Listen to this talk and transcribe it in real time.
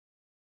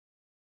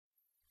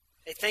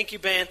Hey, thank you,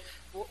 Ben.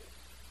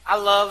 I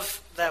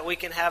love that we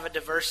can have a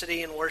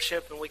diversity in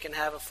worship, and we can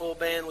have a full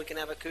band, we can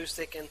have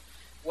acoustic, and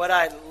what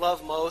I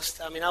love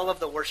most, I love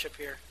the worship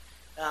here,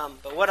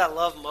 but what I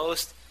love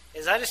most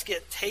is I just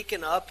get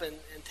taken up and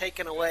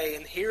taken away,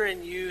 and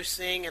hearing you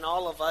sing and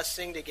all of us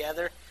sing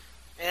together.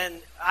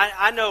 And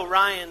I know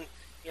Ryan,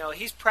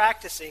 he's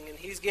practicing, and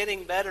he's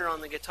getting better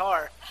on the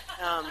guitar,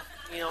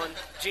 and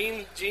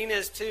Gene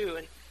is too,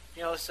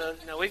 and so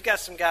we've got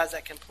some guys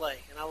that can play,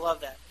 and I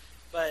love that.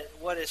 But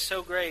what is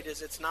so great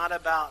is it's not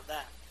about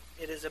that.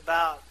 It is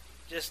about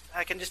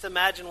I can just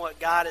imagine what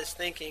God is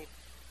thinking,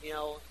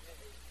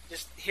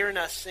 just hearing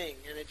us sing.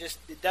 And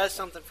it does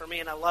something for me,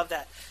 and I love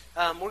that.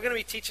 We're going to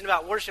be teaching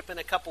about worship in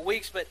a couple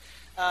weeks, but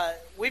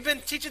we've been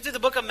teaching through the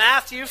book of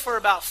Matthew for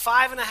about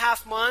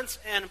 5.5 months,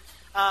 and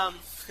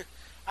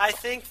I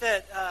think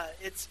that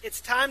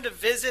it's time to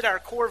visit our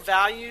core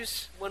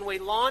values. When we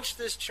launched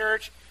this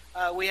church,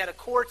 we had a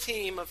core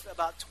team of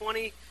about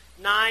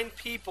 29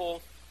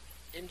 people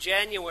in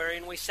January,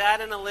 and we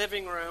sat in a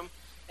living room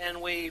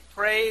and we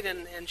prayed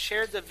and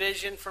shared the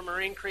vision for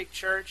Marine Creek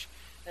Church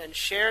and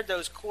shared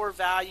those core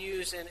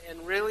values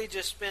and really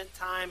just spent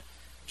time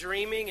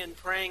dreaming and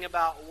praying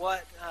about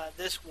what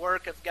this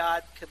work of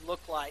God could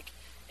look like.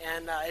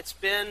 And it's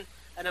been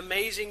an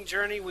amazing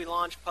journey. We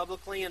launched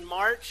publicly in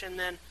March, and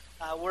then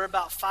we're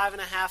about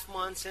 5.5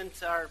 months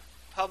into our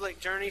public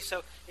journey.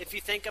 So if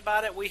you think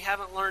about it, we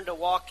haven't learned to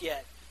walk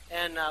yet,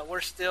 and we're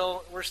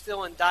still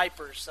in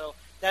diapers. So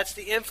that's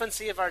the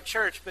infancy of our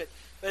church, but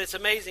it's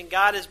amazing.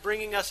 God is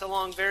bringing us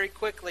along very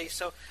quickly.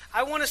 So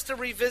I want us to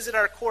revisit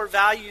our core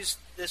values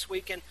this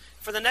week, and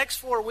for the next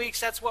 4 weeks,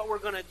 that's what we're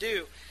going to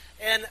do.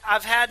 And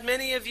I've had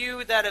many of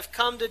you that have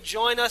come to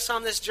join us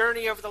on this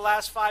journey over the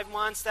last 5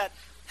 months that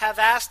have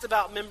asked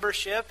about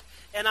membership,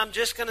 and I'm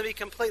just going to be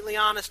completely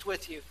honest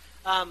with you.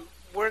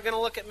 We're going to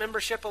look at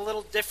membership a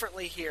little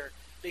differently here,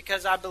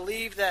 because I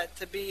believe that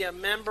to be a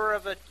member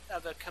of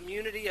a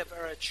community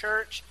or a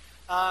church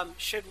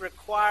should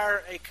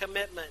require a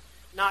commitment,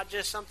 not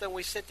just something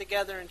we sit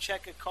together and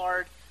check a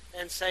card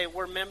and say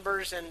we're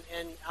members and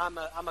I'm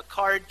a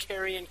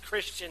card-carrying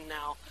Christian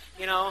now.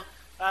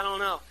 I don't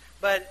know.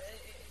 But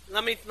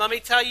let me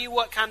tell you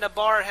what kind of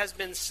bar has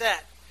been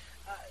set.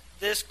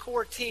 This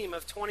core team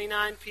of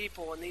 29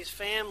 people and these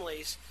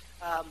families,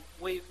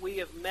 we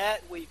have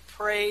met, we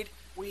prayed,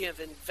 we have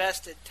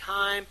invested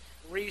time,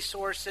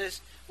 resources,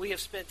 we have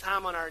spent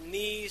time on our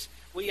knees,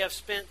 we have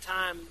spent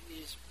time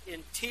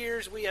in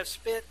tears, we have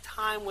spent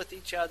time with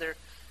each other,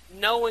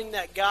 knowing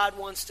that God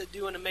wants to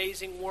do an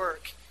amazing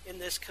work in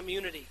this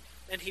community,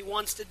 and He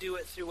wants to do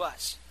it through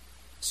us.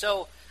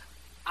 So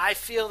I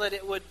feel that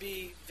it would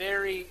be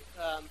very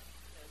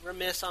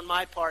remiss on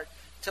my part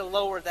to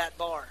lower that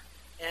bar.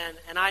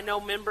 And I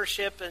know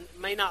membership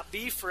may not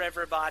be for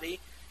everybody,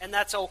 and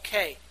that's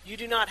okay. You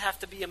do not have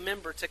to be a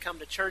member to come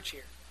to church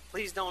here.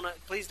 Please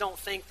don't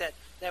think that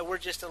we're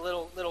just a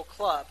little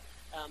club.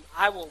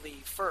 I will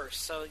leave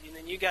first, so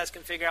then you guys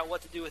can figure out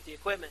what to do with the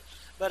equipment.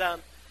 But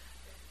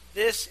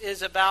this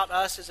is about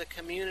us as a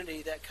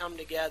community that come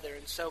together,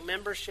 and so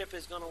membership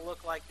is going to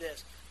look like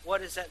this.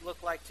 What does that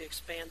look like to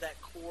expand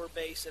that core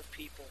base of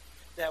people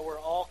that we're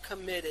all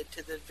committed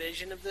to the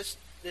vision of this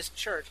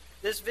church?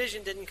 This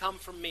vision didn't come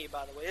from me,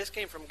 by the way. This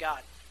came from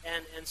God,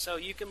 and so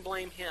you can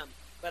blame Him.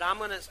 But I'm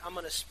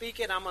gonna speak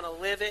it. I'm gonna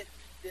live it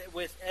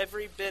with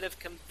every bit of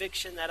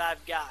conviction that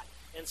I've got.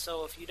 And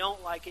so if you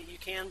don't like it, you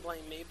can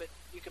blame me, but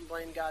you can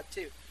blame God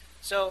too.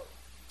 So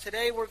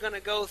today we're going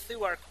to go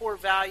through our core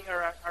value,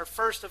 or our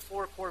first of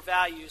 4 core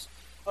values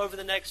over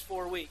the next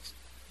 4 weeks.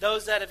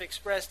 Those that have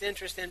expressed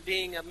interest in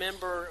being a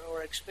member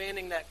or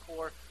expanding that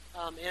core,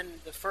 in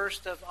the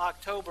 1st of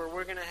October,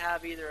 we're going to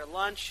have either a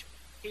lunch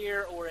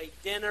here or a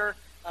dinner.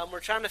 We're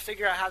trying to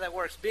figure out how that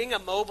works. Being a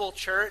mobile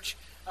church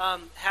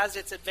has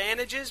its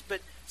advantages, but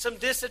some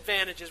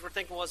disadvantages. We're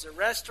thinking, well, is it a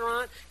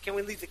restaurant? Can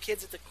we leave the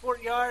kids at the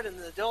courtyard and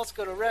the adults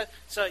go to rest?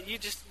 So you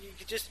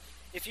could just,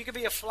 if you could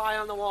be a fly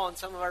on the wall in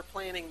some of our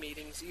planning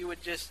meetings,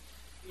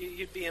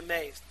 you'd be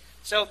amazed.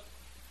 So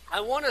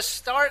I want to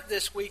start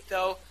this week,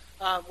 though,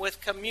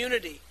 with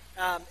community.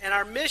 And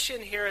our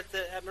mission here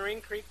at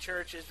Marine Creek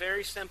Church is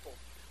very simple.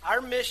 Our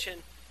mission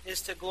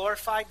is to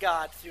glorify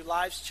God through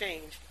lives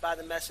changed by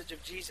the message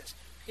of Jesus,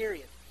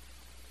 period.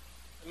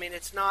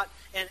 It's not,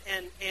 and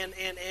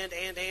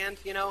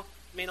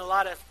a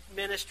lot of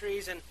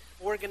ministries and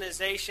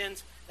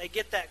organizations, they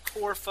get that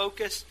core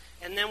focus,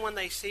 and then when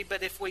they see,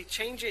 but if we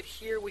change it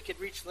here, we could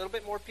reach a little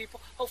bit more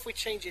people. Oh, if we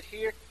change it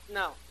here,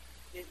 no.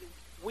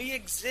 We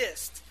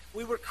exist.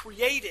 We were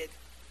created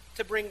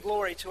to bring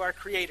glory to our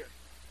Creator.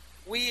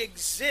 We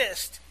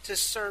exist to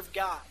serve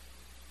God.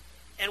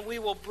 And we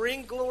will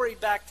bring glory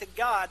back to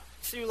God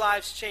through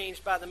lives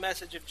changed by the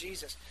message of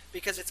Jesus,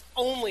 because it's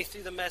only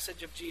through the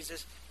message of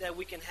Jesus that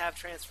we can have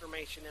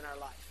transformation in our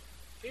life,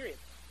 period.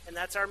 And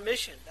that's our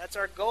mission. That's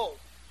our goal.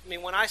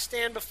 When I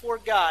stand before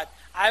God,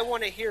 I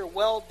want to hear,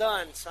 well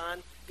done,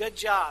 son. Good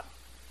job.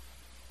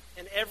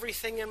 And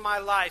everything in my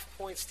life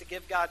points to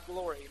give God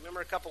glory.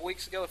 Remember a couple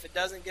weeks ago, if it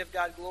doesn't give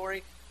God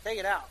glory, take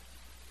it out.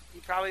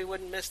 You probably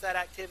wouldn't miss that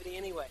activity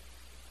anyway.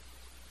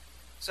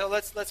 So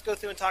let's go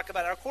through and talk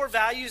about it. Our core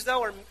values,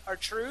 though, are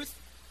truth,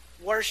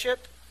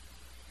 worship,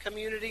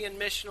 community, and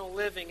missional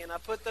living. And I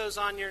put those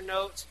on your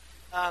notes.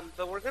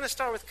 But we're going to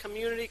start with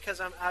community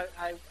because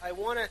I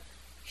want to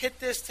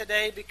hit this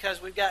today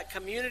because we've got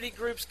community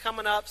groups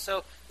coming up.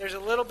 So there's a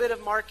little bit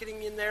of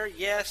marketing in there.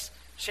 Yes,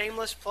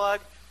 shameless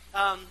plug.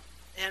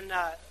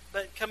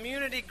 But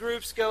community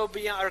groups go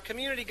beyond, or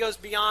community goes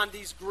beyond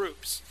these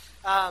groups.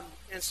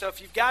 And so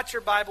if you've got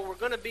your Bible, we're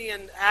going to be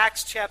in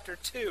Acts chapter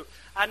 2.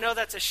 I know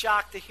that's a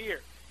shock to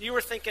hear. You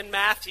were thinking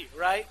Matthew,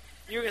 right?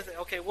 You were going to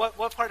think, okay,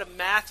 what part of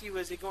Matthew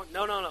is he going?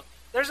 No.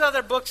 There's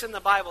other books in the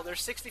Bible.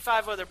 There's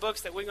 65 other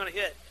books that we're going to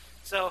hit.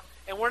 So,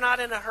 and we're not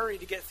in a hurry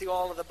to get through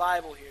all of the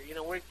Bible here. You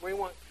know, we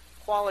want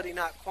quality,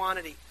 not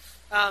quantity.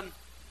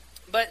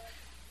 But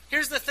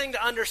here's the thing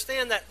to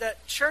understand,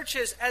 that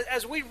churches,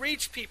 as we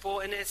reach people,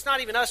 and it's not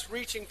even us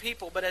reaching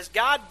people, but as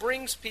God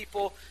brings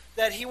people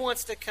that he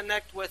wants to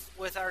connect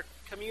with our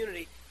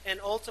community and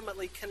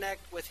ultimately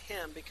connect with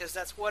him, because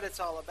that's what it's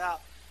all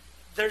about.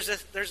 There's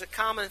a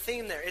common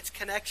theme there. It's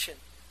connection.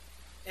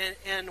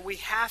 And we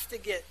have to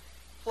get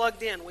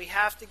plugged in. We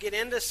have to get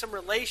into some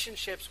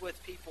relationships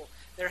with people.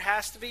 There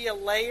has to be a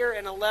layer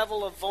and a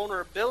level of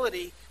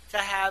vulnerability to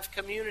have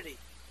community.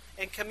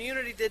 And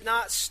community did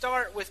not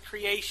start with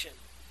creation.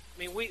 I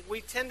mean,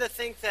 we tend to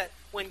think that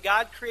when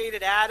God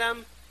created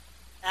Adam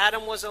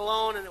was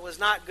alone and it was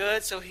not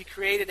good, so he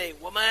created a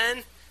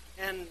woman.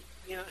 And,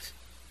 you know,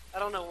 I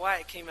don't know why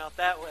it came out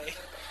that way.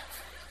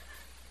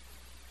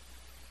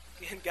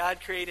 And God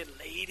created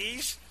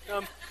ladies.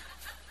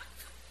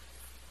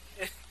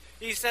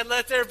 He said,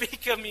 let there be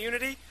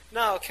community.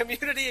 No,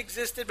 community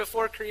existed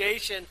before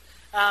creation.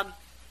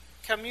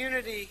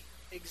 Community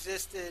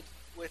existed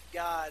with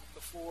God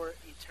before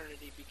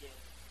eternity began.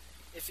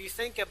 If you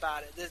think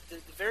about it, the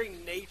very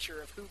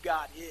nature of who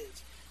God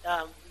is,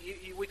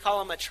 we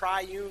call him a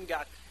triune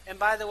God. And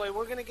by the way,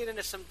 we're going to get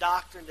into some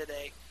doctrine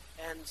today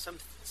and some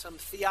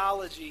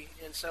theology.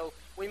 And so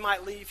we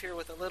might leave here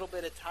with a little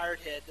bit of tired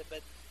head,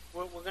 but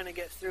we're going to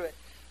get through it.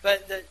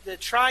 But the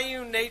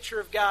triune nature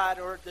of God,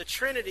 or the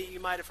Trinity, you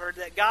might have heard,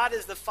 that God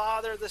is the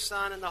Father, the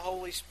Son, and the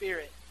Holy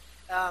Spirit.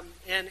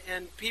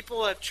 And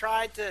people have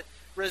tried to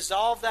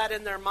resolve that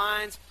in their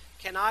minds.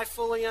 Can I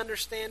fully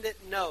understand it?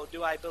 No.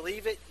 Do I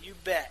believe it? You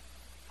bet.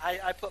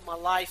 I put my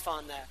life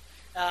on that.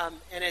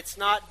 And it's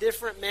not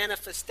different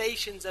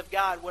manifestations of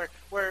God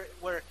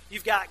where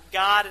you've got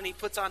God and he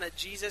puts on a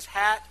Jesus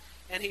hat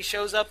and he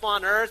shows up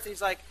on earth.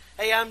 He's like,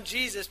 hey, I'm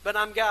Jesus, but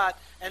I'm God.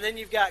 And then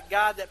you've got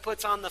God that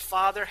puts on the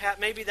Father hat.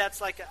 Maybe that's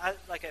like a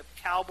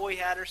cowboy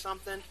hat or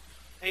something. And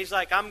he's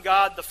like, I'm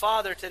God the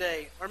Father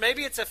today. Or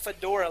maybe it's a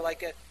fedora,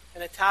 like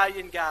an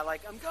Italian guy,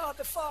 like, I'm God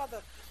the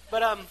Father.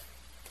 But,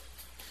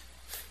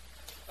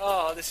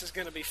 oh, this is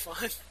going to be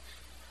fun.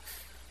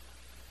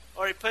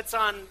 Or he puts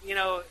on,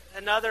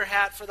 another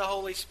hat for the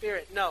Holy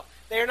Spirit. No,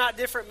 they are not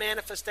different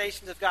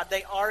manifestations of God.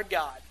 They are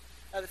God.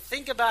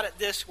 Think about it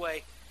this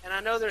way. And I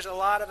know there's a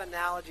lot of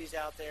analogies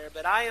out there,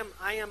 but I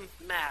am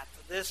Matt.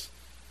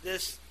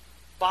 This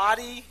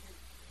body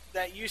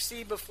that you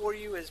see before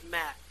you is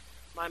Matt.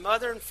 My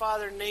mother and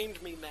father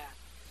named me Matt.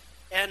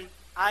 And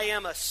I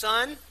am a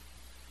son,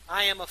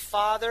 I am a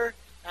father,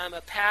 I'm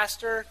a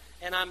pastor,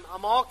 and I'm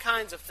all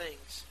kinds of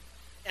things.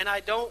 And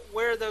I don't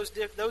wear those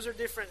are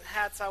different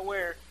hats I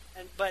wear.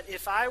 But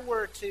if I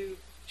were to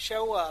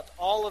show up,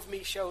 all of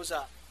me shows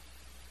up.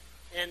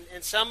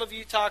 And some of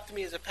you talk to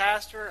me as a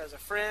pastor, as a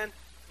friend.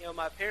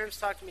 My parents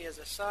talk to me as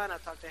a son. I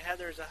talk to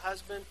Heather as a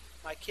husband.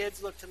 My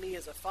kids look to me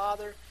as a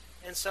father.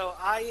 And so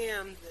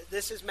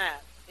this is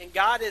Matt. And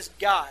God is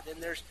God.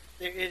 And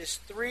it is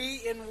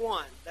 3 in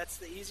 1. That's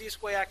the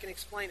easiest way I can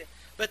explain it.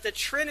 But the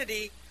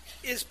Trinity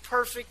is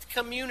perfect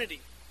community.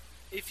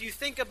 If you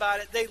think about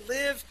it, they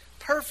live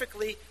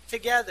perfectly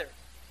together.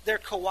 They're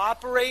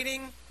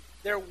cooperating.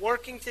 They're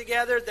working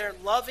together. They're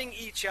loving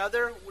each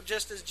other.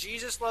 Just as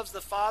Jesus loves the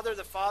Father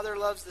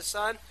loves the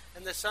Son,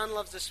 and the Son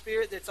loves the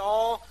Spirit. It's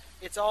all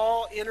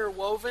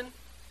interwoven.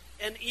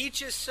 And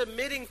each is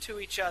submitting to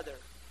each other.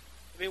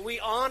 I mean, we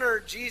honor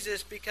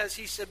Jesus because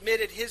he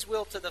submitted his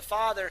will to the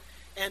Father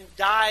and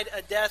died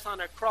a death on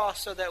a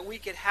cross so that we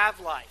could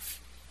have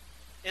life.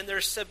 And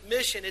there's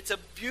submission. It's a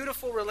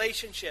beautiful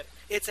relationship.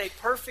 It's a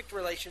perfect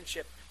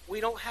relationship.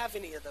 We don't have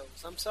any of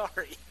those. I'm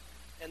sorry.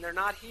 And they're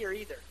not here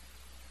either.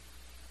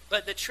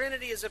 But the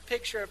Trinity is a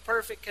picture of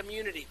perfect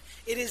community.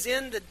 It is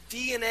in the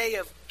DNA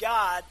of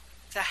God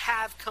to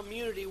have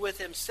community with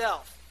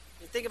himself.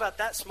 And think about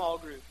that small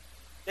group.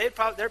 They're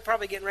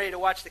probably getting ready to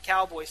watch the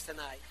Cowboys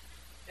tonight.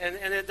 And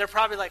they're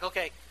probably like,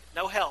 okay,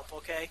 no help,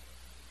 okay?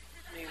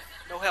 I mean,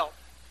 no help.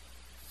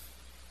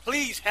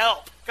 Please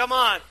help. Come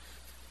on.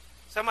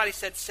 Somebody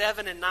said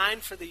 7 and 9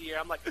 for the year.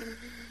 I'm like,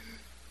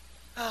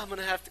 I'm going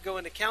to have to go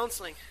into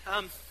counseling.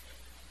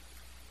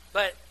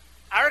 But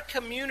our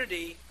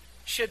community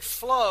should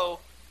flow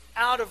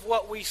out of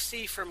what we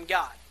see from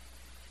God.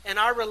 And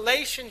our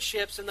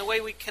relationships and the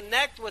way we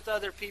connect with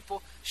other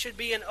people should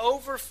be an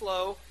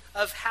overflow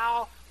of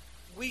how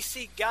we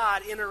see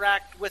God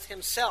interact with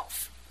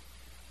himself.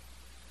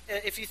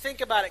 if you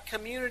think about it,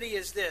 community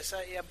is this.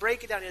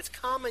 Break it down. It's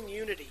common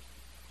unity.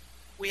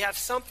 We have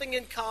something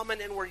in common,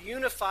 and we're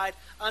unified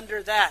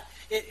under that.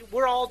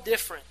 We're all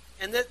different,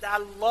 and I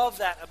love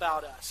that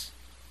about us.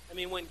 I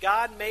mean, when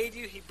God made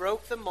you, He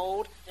broke the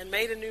mold and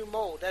made a new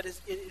mold.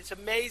 It's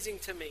amazing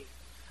to me.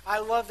 I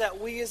love that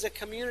we as a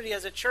community,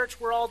 as a church,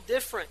 we're all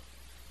different.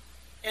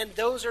 And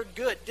those are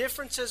good.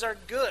 Differences are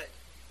good.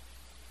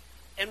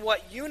 And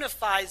what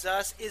unifies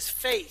us is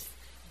faith.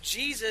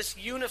 Jesus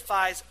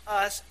unifies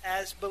us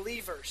as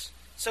believers.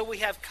 So we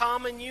have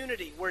common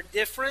unity. We're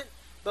different,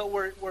 but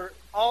we're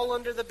all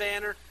under the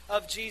banner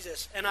of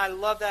Jesus. And I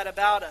love that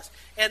about us.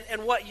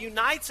 And what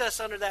unites us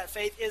under that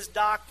faith is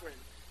doctrine.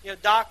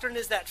 Doctrine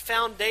is that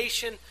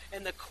foundation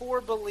and the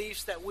core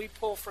beliefs that we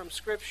pull from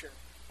Scripture.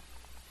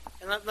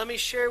 And let me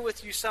share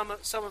with you some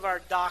of our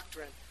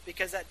doctrine,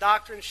 because that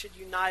doctrine should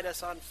unite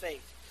us on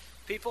faith.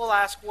 People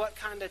ask, what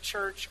kind of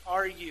church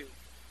are you?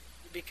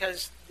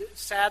 Because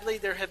sadly,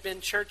 there have been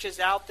churches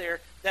out there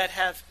that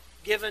have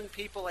given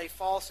people a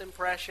false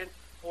impression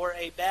or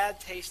a bad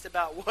taste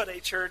about what a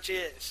church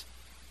is.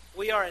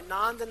 We are a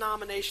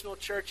non-denominational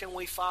church, and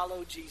we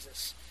follow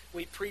Jesus.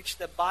 We preach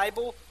the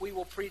Bible. We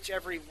will preach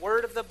every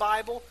word of the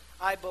Bible.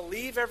 I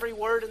believe every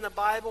word in the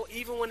Bible,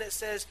 even when it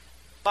says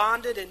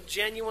bonded in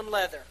genuine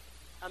leather.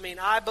 I mean,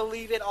 I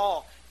believe it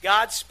all.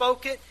 God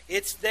spoke it.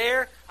 It's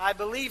there. I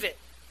believe it.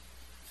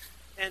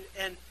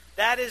 And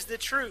that is the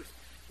truth.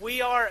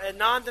 We are a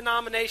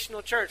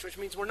non-denominational church, which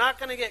means we're not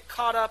going to get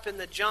caught up in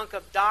the junk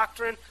of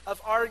doctrine,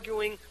 of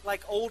arguing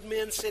like old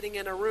men sitting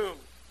in a room.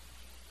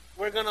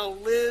 We're going to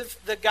live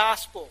the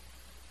gospel.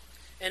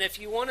 And if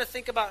you want to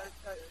think about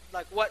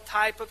like what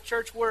type of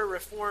church, we're a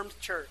Reformed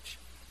church.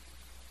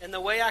 And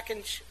the way I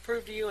can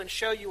prove to you and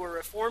show you a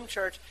Reformed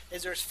church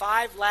is there's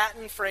 5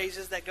 Latin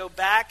phrases that go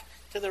back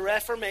to the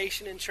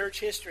Reformation in church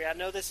history. I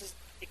know this is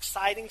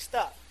exciting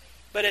stuff,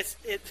 but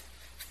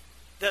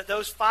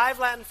those 5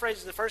 Latin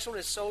phrases, the first one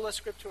is sola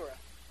scriptura.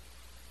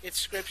 It's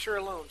Scripture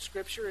alone.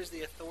 Scripture is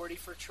the authority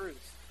for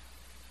truth.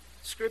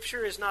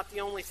 Scripture is not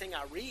the only thing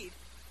I read.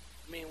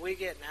 I mean, we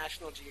get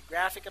National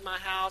Geographic in my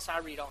house. I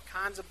read all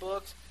kinds of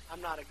books.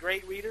 I'm not a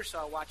great reader, so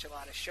I watch a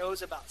lot of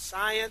shows about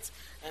science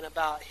and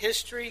about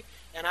history,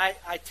 and I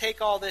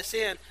take all this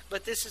in,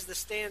 but this is the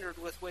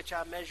standard with which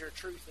I measure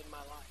truth in my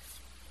life.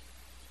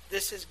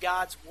 This is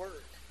God's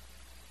Word,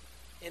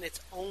 and it's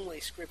only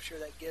Scripture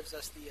that gives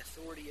us the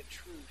authority of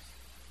truth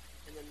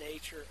and the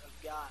nature of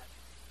God.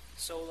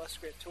 Sola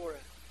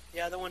Scriptura.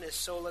 The other one is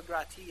sola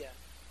gratia.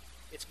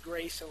 It's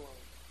grace alone.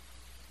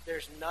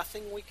 There's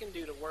nothing we can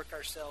do to work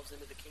ourselves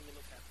into the kingdom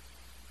of heaven.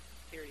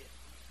 Period.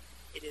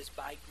 It is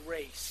by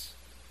grace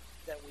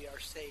that we are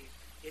saved.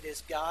 It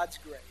is God's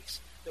grace.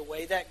 The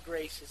way that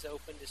grace is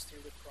opened is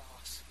through the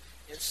cross.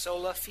 And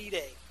sola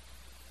fide.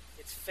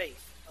 It's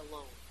faith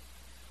alone.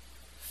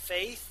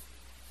 Faith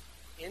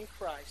in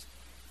Christ.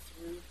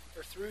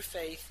 Through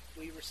faith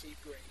we receive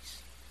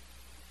grace.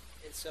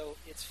 And so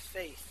it's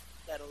faith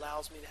that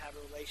allows me to have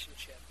a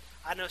relationship.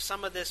 I know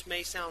some of this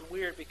may sound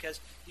weird because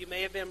you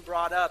may have been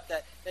brought up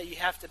that you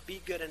have to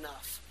be good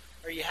enough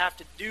or you have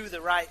to do the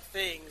right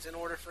things in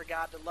order for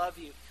God to love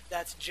you.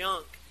 That's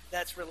junk.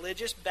 That's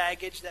religious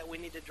baggage that we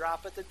need to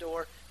drop at the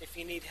door. If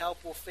you need help,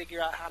 we'll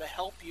figure out how to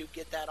help you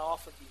get that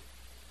off of you.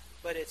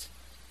 But it's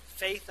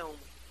faith only,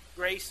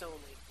 grace only,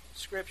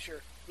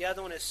 Scripture. The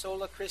other one is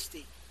sola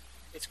Christi.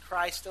 It's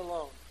Christ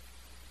alone.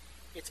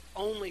 It's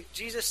only,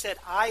 Jesus said,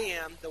 I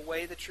am the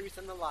way, the truth,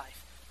 and the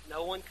life.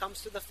 No one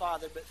comes to the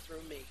Father but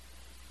through me.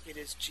 It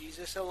is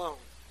Jesus alone,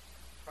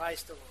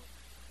 Christ alone.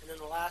 And then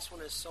the last one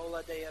is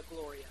sola Deo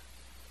Gloria.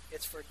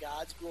 It's for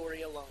God's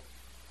glory alone.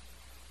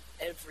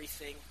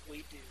 Everything we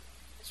do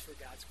is for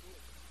God's glory.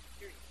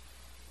 Period.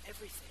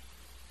 Everything.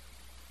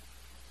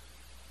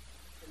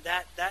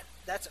 And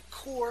that's a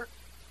core,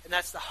 and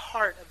that's the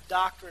heart of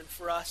doctrine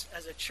for us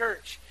as a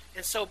church.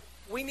 And so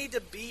we need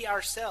to be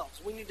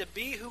ourselves. We need to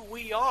be who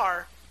we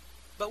are,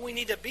 but we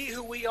need to be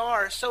who we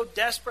are so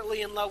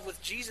desperately in love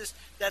with Jesus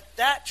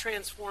that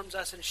transforms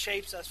us and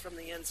shapes us from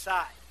the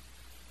inside.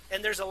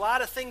 And there's a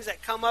lot of things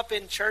that come up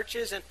in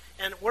churches,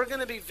 and we're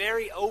going to be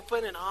very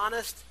open and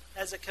honest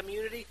as a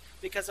community,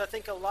 because I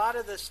think a lot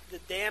of the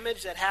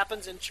damage that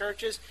happens in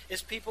churches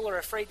is people are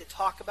afraid to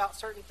talk about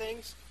certain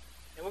things,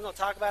 and we're going to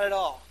talk about it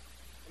all.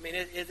 I mean,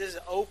 it is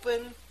an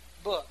open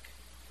book.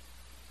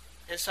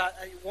 And so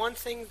one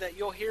thing that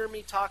you'll hear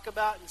me talk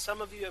about, and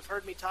some of you have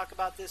heard me talk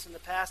about this in the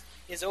past,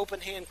 is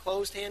open hand,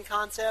 closed hand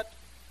concept.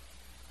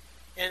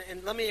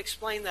 And let me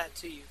explain that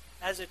to you.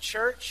 As a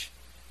church,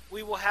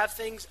 we will have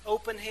things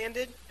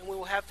open-handed and we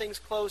will have things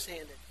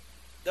closed-handed.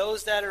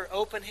 Those that are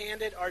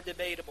open-handed are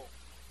debatable.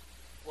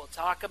 We'll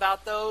talk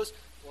about those.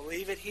 We'll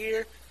leave it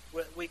here.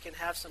 We can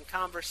have some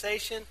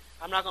conversation.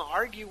 I'm not going to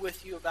argue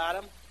with you about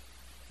them,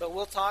 but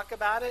we'll talk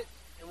about it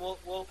and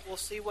we'll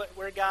see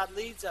where God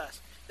leads us.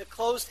 The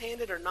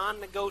closed-handed are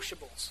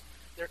non-negotiables.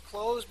 They're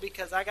closed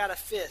because I got a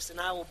fist and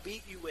I will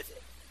beat you with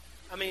it.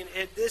 I mean,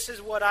 this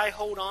is what I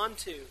hold on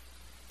to.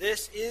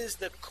 This is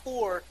the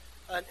core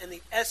and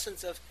the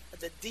essence of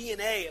the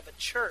DNA of a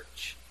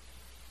church.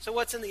 So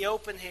what's in the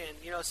open hand?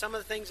 Some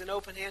of the things in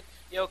open hand,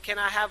 can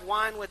I have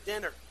wine with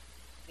dinner?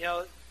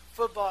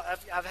 Football,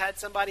 I've had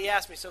somebody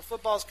ask me, so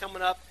football's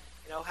coming up,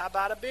 how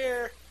about a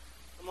beer?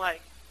 I'm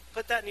like,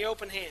 put that in the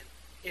open hand.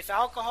 If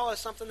alcohol is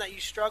something that you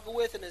struggle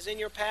with and is in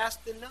your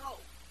past, then no.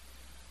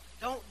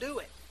 Don't do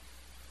it.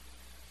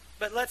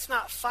 But let's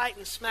not fight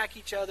and smack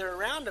each other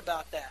around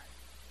about that.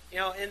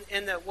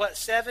 In the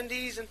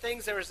 70s and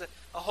things, there was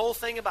a whole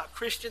thing about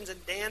Christians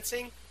and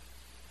dancing.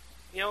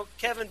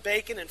 Kevin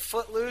Bacon and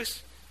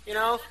Footloose,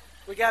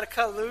 we got to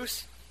cut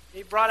loose.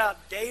 He brought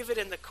out David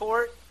in the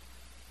court.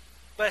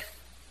 But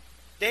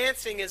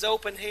dancing is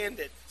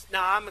open-handed.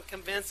 Now, I'm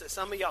convinced that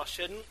some of y'all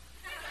shouldn't.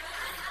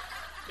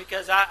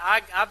 Because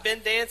I've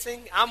been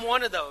dancing. I'm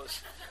one of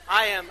those.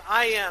 I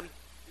am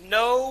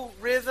no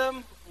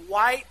rhythm,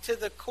 white to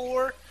the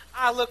core.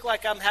 I look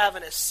like I'm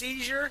having a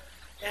seizure.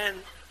 And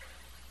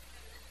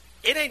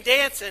it ain't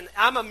dancing.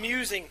 I'm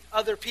amusing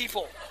other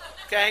people.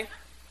 Okay?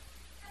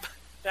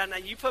 Now,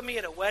 you put me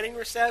at a wedding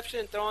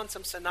reception, throw on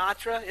some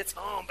Sinatra, it's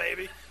on,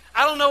 baby.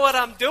 I don't know what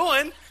I'm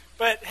doing,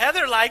 but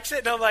Heather likes it,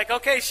 and I'm like,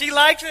 okay, she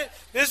likes it.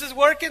 This is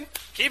working.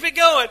 Keep it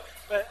going.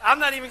 But I'm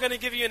not even going to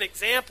give you an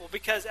example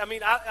because,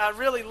 I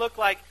really look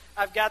like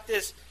I've got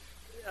this,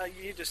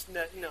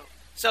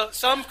 So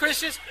some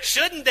Christians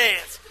shouldn't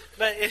dance.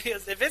 But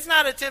if it's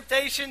not a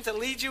temptation to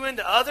lead you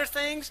into other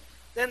things,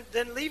 then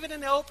leave it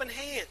in the open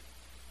hand.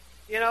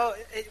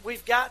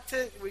 We've got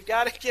to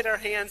get our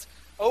hands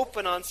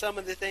open on some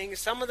of the things.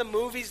 Some of the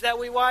movies that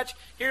we watch,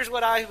 here's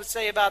what I would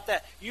say about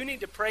that. You need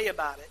to pray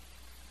about it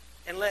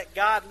and let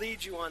God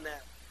lead you on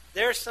that.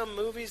 There are some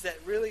movies that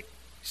really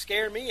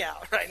scare me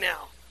out right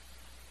now.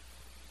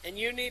 And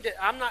you need to,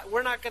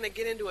 we're not going to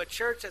get into a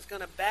church that's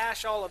going to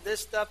bash all of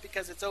this stuff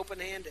because it's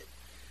open-handed.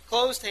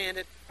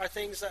 Closed-handed are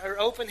things that are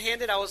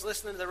open-handed. I was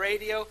listening to the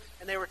radio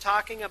and they were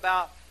talking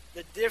about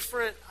the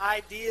different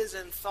ideas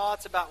and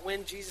thoughts about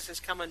when Jesus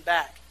is coming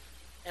back.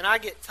 And I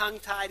get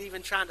tongue-tied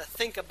even trying to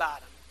think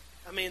about them.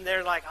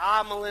 They're like,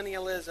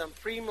 millennialism,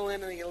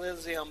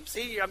 premillennialism.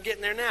 See, I'm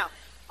getting there now.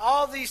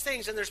 All these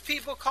things, and there's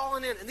people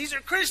calling in, and these are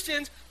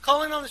Christians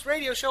calling on this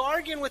radio show,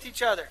 arguing with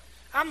each other.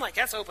 I'm like,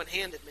 that's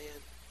open-handed,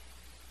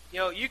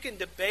 man. You can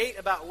debate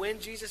about when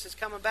Jesus is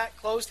coming back.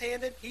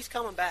 Closed-handed, he's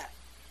coming back.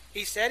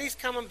 He said he's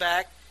coming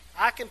back.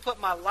 I can put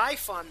my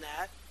life on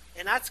that,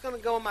 and that's going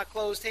to go in my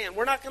closed hand.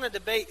 We're not going to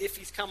debate if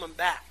he's coming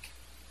back.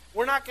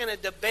 We're not going to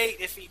debate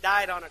if he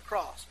died on a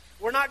cross.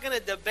 We're not going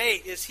to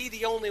debate, is he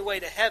the only way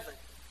to heaven?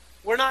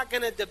 We're not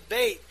going to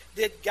debate,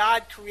 did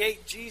God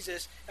create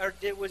Jesus, or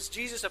was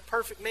Jesus a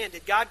perfect man?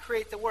 Did God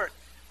create the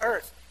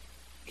earth?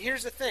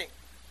 Here's the thing.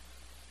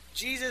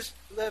 Jesus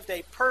lived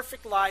a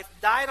perfect life,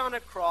 died on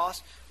a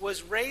cross,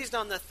 was raised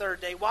on the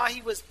third day. While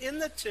he was in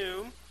the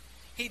tomb,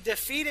 he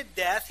defeated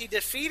death, he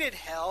defeated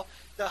hell.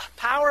 The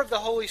power of the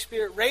Holy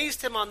Spirit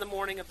raised him on the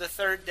morning of the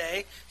third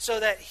day so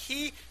that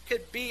he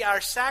could be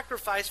our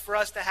sacrifice for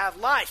us to have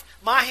life.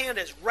 My hand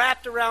is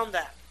wrapped around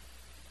that.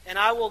 And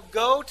I will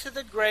go to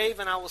the grave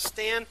and I will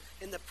stand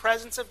in the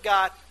presence of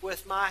God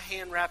with my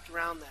hand wrapped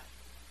around that.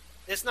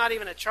 It's not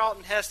even a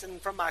Charlton Heston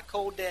from my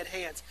cold, dead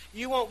hands.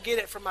 You won't get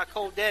it from my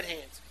cold, dead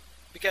hands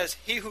because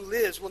he who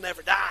lives will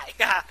never die.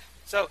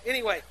 So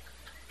anyway,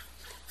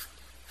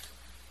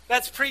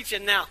 that's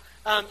preaching now.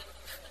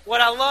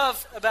 What I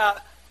love about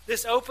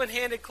this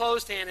open-handed,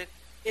 closed-handed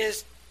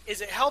is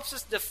it helps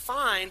us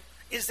define,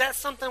 is that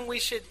something we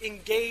should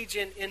engage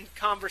in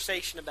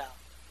conversation about?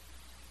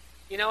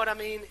 You know what I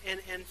mean?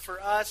 And for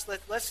us,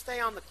 let's stay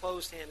on the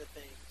closed-handed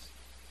things.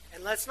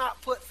 And let's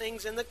not put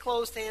things in the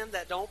closed hand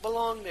that don't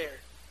belong there.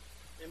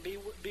 And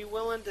be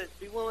willing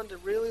to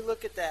really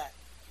look at that.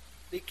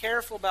 Be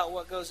careful about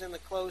what goes in the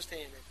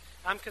closed-handed.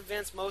 I'm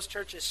convinced most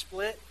churches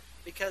split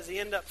because they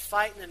end up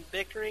fighting and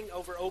bickering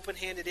over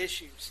open-handed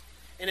issues.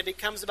 And it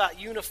becomes about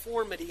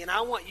uniformity, and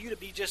I want you to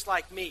be just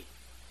like me.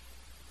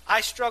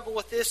 I struggle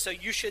with this, so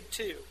you should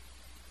too.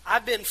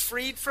 I've been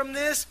freed from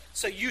this,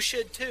 so you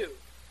should too.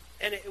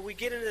 And we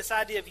get into this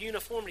idea of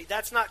uniformity.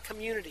 That's not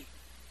community.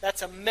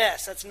 That's a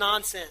mess. That's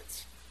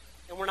nonsense.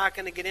 And we're not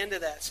going to get into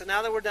that. So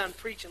now that we're done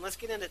preaching, let's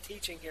get into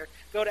teaching here.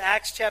 Go to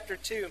Acts chapter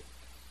 2.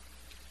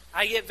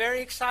 I get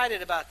very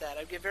excited about that.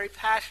 I get very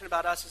passionate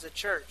about us as a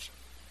church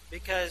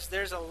because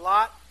there's a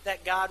lot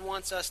that God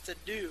wants us to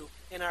do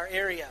in our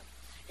area.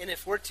 And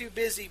if we're too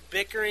busy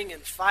bickering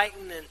and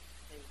fighting and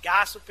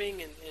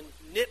gossiping and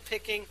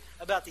nitpicking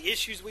about the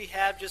issues we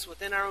have just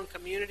within our own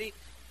community,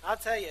 I'll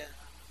tell you,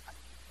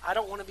 I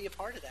don't want to be a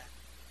part of that.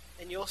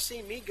 And you'll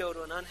see me go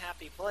to an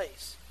unhappy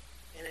place.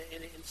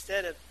 And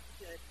instead of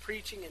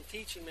preaching and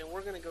teaching, man,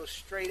 we're going to go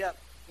straight up.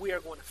 We are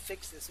going to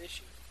fix this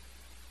issue.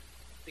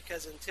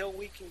 Because until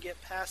we can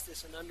get past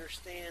this and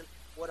understand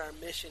what our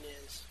mission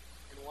is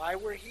and why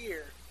we're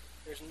here,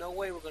 there's no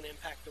way we're going to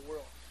impact the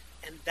world.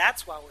 And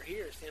that's why we're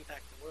here, is to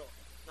impact the world.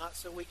 Not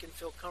so we can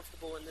feel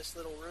comfortable in this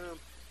little room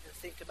and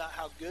think about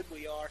how good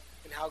we are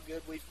and how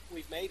good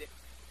we've made it.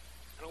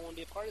 I don't want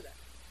to be a part of that.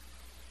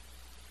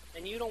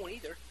 And you don't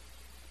either.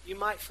 You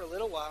might for a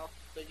little while,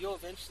 but you'll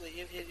eventually,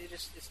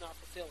 it's not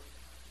fulfilling.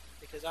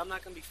 Because I'm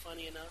not going to be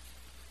funny enough.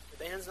 The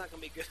band's not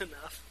going to be good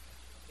enough.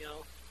 You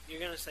know, you're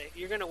going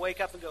to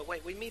wake up and go,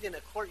 wait, we meet in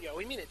a courtyard.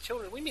 We meet in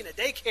children. We meet in a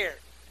daycare.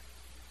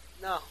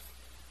 No.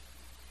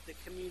 The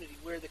community.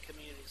 We're the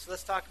community. So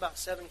let's talk about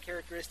 7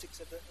 characteristics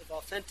of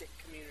authentic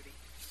community.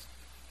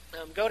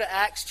 Go to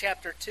Acts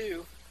chapter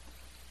 2.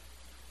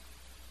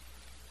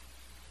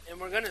 And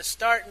we're going to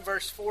start in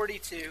verse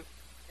 42.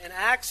 And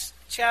Acts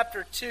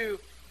chapter 2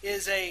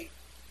 is a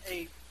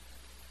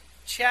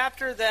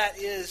chapter that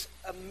is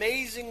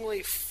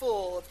amazingly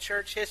full of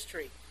church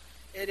history.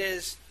 There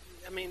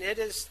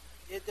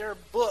are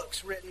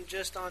books written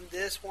just on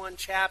this one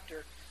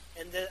chapter.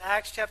 And the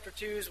Acts chapter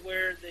 2 is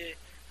where the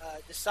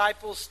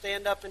disciples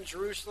stand up in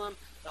Jerusalem.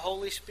 The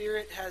Holy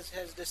Spirit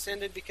has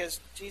descended because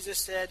Jesus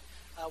said,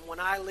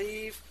 when I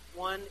leave,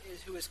 one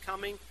who is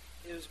coming,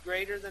 who is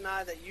greater than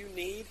I, that you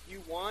need,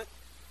 you want.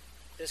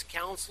 This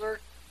counselor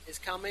is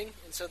coming.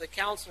 And so the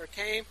counselor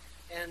came.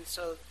 And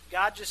so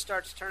God just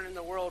starts turning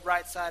the world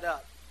right side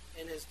up.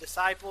 And his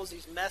disciples,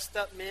 these messed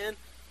up men,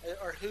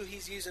 are who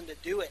he's using to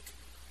do it.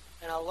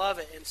 And I love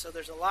it. And so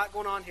there's a lot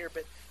going on here.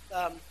 But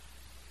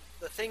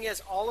the thing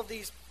is, all of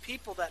these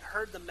people that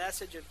heard the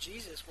message of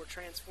Jesus were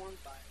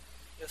transformed by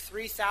it.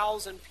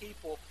 3,000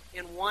 people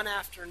in one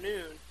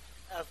afternoon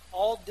of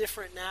all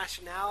different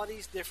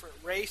nationalities, different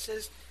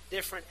races,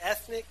 different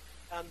ethnic,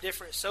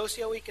 different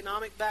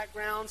socioeconomic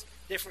backgrounds,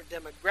 different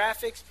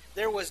demographics.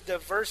 There was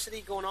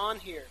diversity going on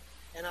here.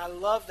 And I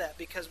love that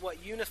because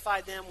what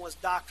unified them was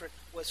doctrine,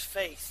 was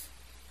faith,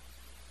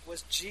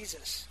 was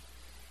Jesus.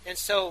 And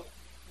so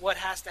what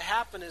has to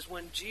happen is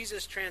when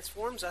Jesus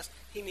transforms us,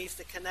 he needs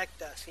to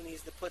connect us. He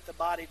needs to put the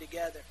body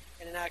together.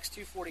 And in Acts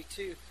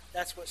 2:42,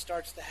 that's what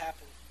starts to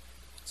happen.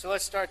 So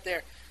let's start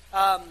there.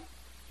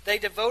 They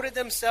devoted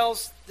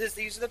themselves,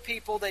 these are the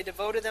people, they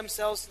devoted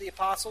themselves to the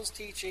apostles'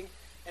 teaching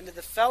and to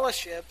the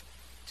fellowship,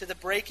 to the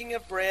breaking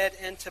of bread,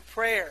 and to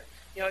prayer.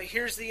 You know,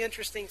 here's the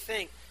interesting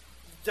thing.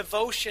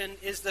 Devotion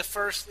is the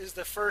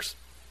first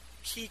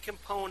key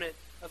component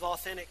of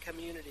authentic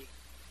community.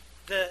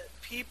 The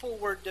people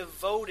were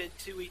devoted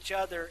to each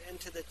other and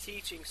to the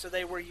teaching. So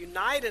they were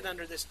united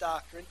under this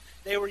doctrine.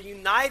 They were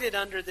united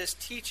under this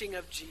teaching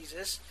of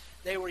Jesus.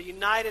 They were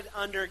united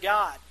under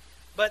God.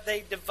 But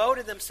they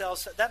devoted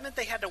themselves. That meant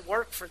they had to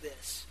work for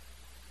this.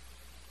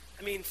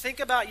 I mean, think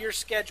about your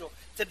schedule.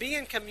 To be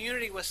in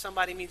community with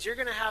somebody means you're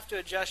going to have to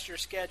adjust your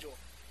schedule.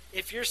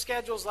 If your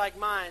schedule's like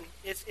mine,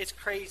 it's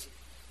crazy.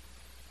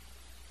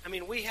 I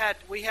mean, we had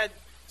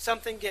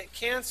something get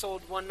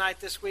canceled one night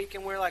this week,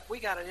 and we're like, we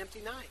got an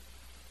empty night.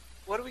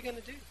 What are we going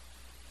to do?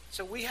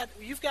 So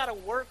you've got to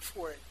work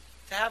for it.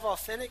 To have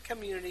authentic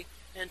community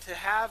and to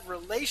have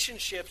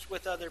relationships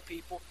with other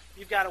people,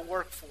 you've got to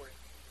work for it.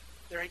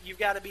 You've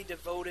got to be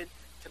devoted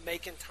to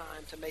making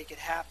time to make it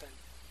happen.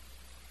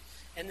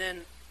 And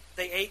then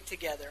they ate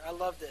together. I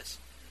love this.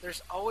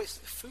 There's always,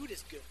 food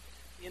is good,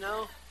 you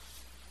know?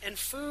 And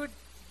food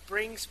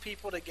brings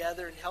people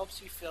together and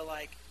helps you feel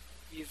like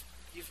you've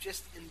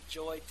just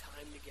enjoyed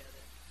time together.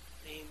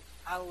 I mean,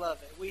 I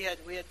love it. We had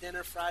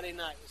dinner Friday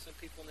night with some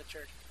people in the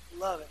church.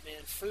 Love it,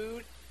 man.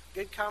 Food,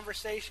 good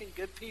conversation,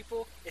 good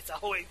people. It's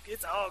all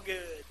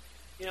good.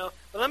 You know,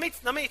 but let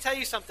me tell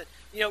you something.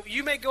 You know,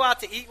 you may go out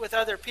to eat with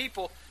other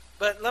people,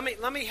 but let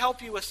me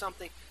help you with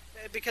something.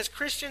 Because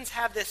Christians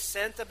have this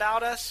scent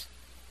about us.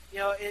 You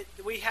know,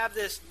 we have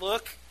this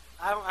look.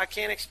 I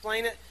can't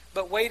explain it,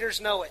 but waiters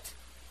know it.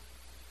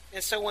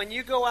 And so when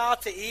you go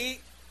out to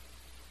eat,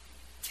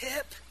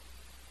 tip.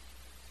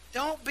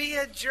 Don't be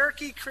a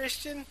jerky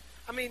Christian.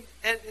 I mean,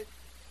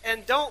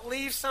 and don't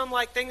leave some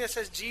thing that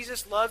says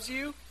Jesus loves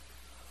you,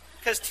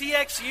 because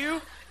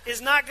TXU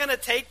is not going to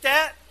take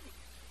that.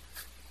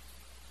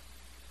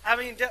 I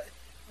mean,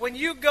 when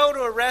you go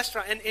to a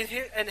restaurant,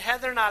 and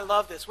Heather and I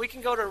love this. We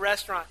can go to a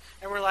restaurant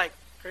and we're like,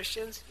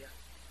 Christians? Yeah.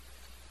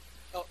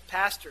 Oh,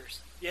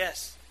 pastors?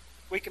 Yes.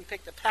 We can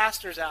pick the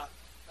pastors out.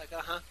 Like,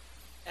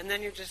 and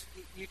then you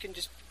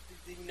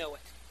know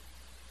it.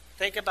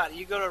 Think about it.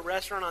 You go to a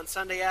restaurant on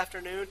Sunday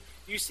afternoon,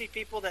 you see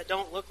people that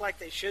don't look like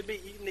they should be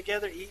eating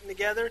together.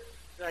 You're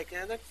like,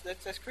 yeah,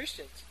 that's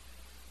Christians.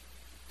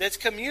 That's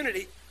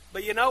community.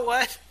 But you know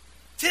what?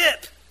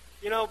 Tip.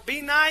 You know,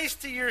 be nice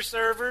to your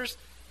servers.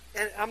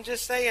 And I'm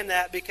just saying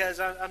that because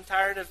I'm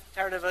tired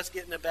of us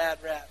getting a bad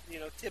rap. You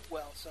know, tip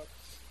well. So,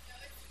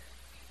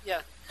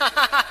 yeah.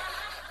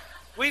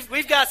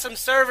 We've got some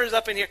servers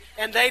up in here,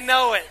 and they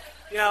know it.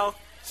 You know,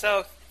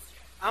 so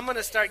I'm going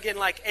to start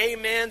getting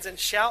amens and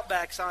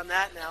shoutbacks on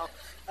that now.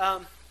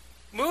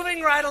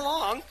 Moving right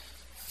along.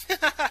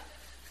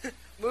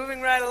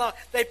 Moving right along.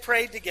 They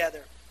prayed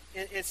together.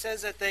 It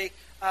says that they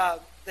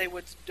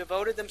would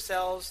devoted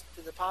themselves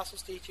to the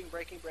apostles' teaching,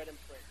 breaking bread, and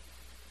prayer.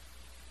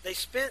 They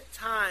spent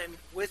time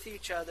with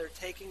each other,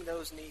 taking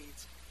those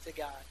needs to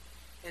God.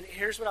 And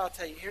here's what I'll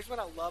tell you. Here's what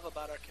I love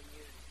about our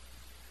community.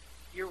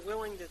 You're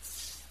willing to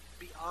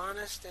be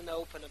honest and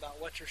open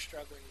about what you're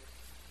struggling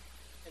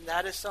with. And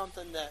that is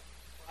something that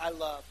I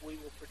love. We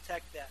will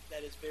protect that.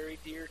 That is very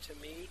dear to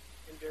me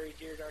and very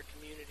dear to our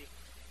community.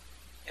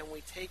 And we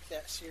take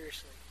that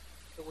seriously.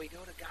 But we go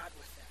to God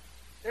with that.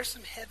 There's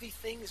some heavy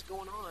things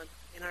going on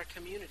in our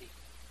community.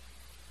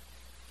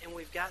 And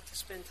we've got to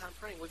spend time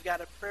praying. We've got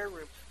a prayer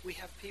room. We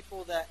have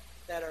people that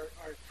are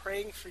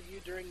praying for you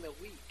during the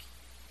week.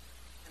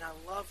 And I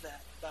love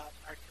that about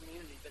our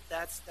community. But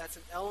that's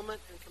an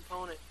element and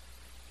component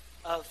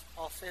of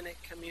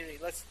authentic community.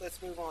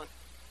 Let's move on.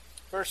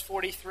 Verse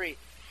 43.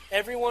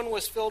 Everyone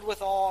was filled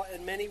with awe,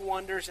 and many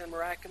wonders and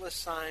miraculous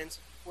signs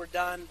were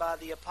done by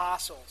the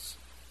apostles.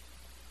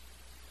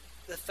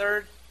 The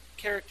third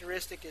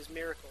characteristic is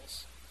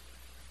miracles.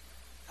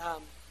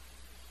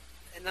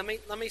 And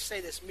let me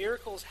say this.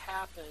 Miracles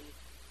happen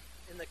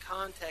in the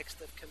context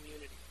of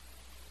community.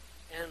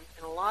 And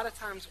a lot of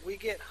times we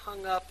get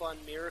hung up on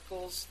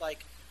miracles.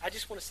 Like, I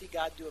just want to see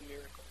God do a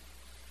miracle.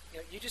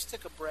 You just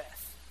took a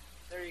breath.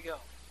 There you go.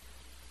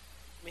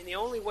 I mean, the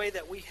only way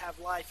that we have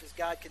life is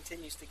God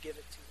continues to give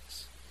it to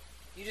us.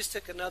 You just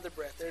took another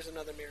breath. There's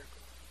another miracle.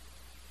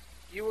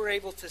 You were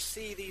able to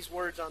see these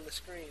words on the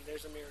screen.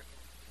 There's a miracle.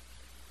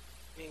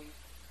 I mean,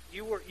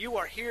 you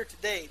are here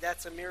today.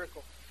 That's a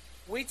miracle.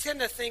 We tend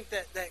to think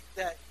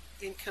that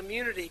in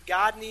community,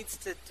 God needs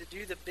to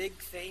do the big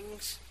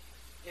things,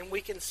 and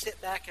we can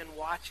sit back and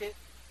watch it.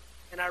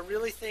 And I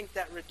really think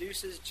that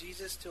reduces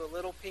Jesus to a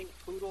little pink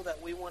poodle that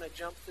we want to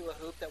jump through a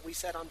hoop that we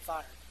set on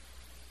fire.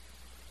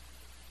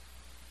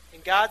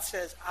 And God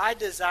says, I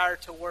desire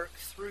to work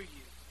through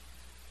you.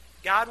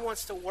 God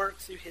wants to work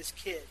through his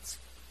kids.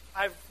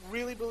 I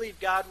really believe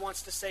God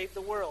wants to save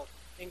the world.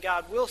 And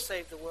God will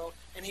save the world.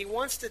 And he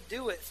wants to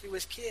do it through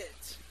his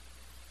kids.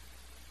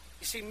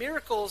 You see,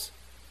 miracles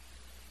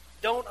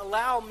don't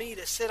allow me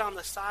to sit on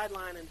the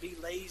sideline and be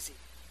lazy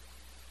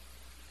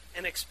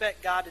and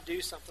expect God to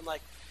do something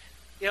like,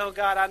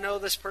 God, I know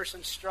this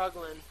person's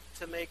struggling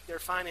to make their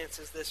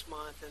finances this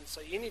month, and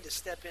so you need to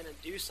step in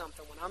and do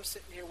something when I'm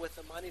sitting here with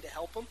the money to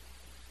help them.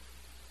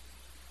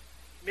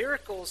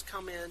 Miracles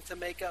come in to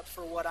make up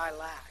for what I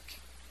lack,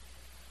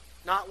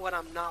 not what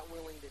I'm not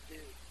willing to do.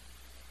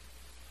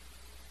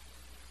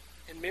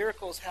 And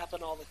miracles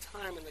happen all the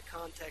time in the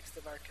context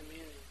of our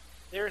community.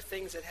 There are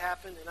things that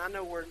happen, and I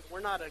know we're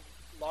not a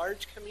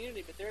large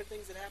community, but there are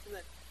things that happen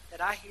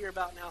that I hear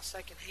about now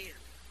secondhand,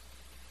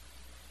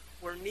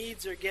 where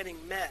needs are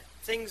getting met.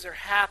 Things are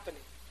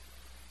happening.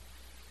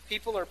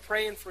 People are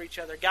praying for each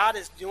other. God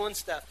is doing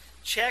stuff.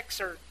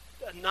 Checks are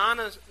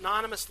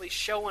anonymously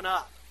showing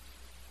up.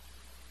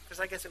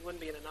 Because I guess it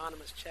wouldn't be an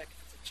anonymous check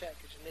if it's a check,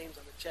 because your name's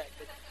on the check.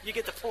 But you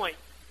get the point.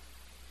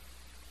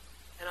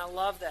 And I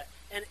love that.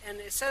 And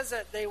it says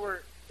that they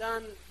were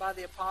done by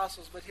the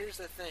apostles, but here's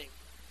the thing.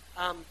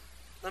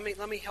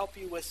 Let me help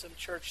you with some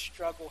church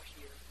struggle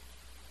here.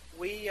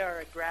 We are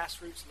at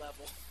grassroots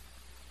level.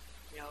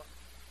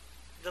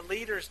 The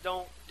leaders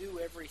don't do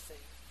everything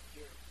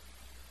here.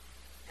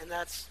 And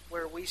that's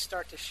where we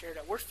start to share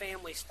that. We're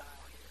family style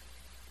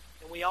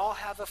here. And we all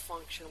have a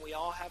function. We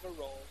all have a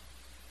role.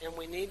 And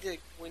we need to,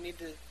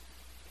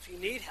 if you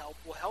need help,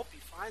 we'll help you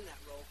find that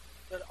role.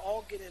 But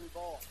all get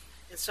involved.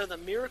 And so the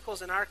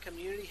miracles in our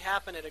community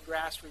happen at a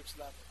grassroots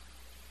level.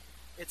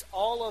 It's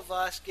all of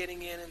us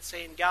getting in and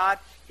saying, God,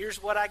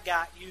 here's what I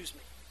got. Use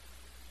me.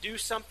 Do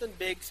something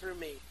big through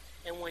me.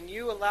 And when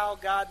you allow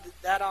God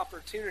that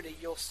opportunity,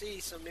 you'll see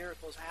some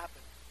miracles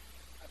happen.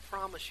 I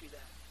promise you that.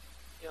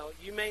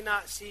 You may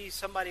not see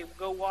somebody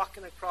go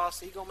walking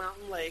across Eagle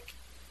Mountain Lake,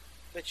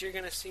 but you're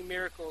going to see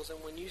miracles.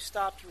 And when you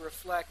stop to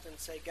reflect and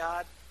say,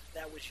 God,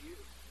 that was you.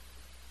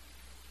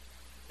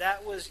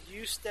 That was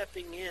you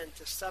stepping in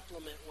to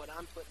supplement what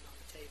I'm putting on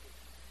the table.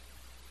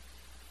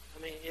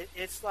 I mean,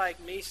 it's like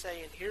me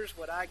saying, here's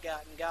what I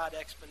got, and God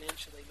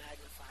exponentially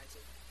magnifies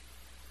it.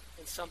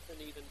 And something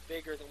even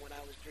bigger than what I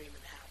was dreaming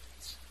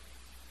happens.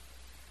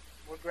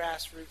 We're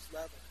grassroots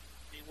level.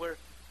 I mean, we're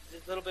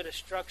a little bit of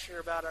structure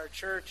about our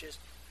church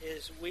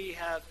is we're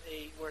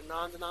a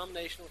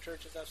non-denominational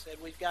church, as I've said.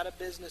 We've got a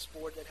business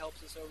board that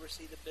helps us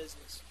oversee the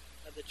business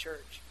of the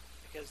church,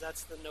 because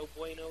that's the no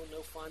bueno,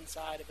 no fun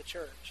side of a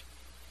church.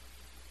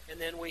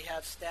 And then we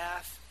have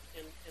staff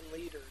and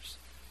leaders.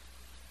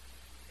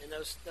 And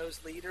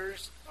those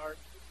leaders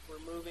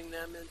we're moving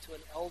them into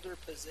an elder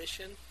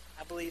position.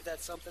 I believe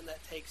that's something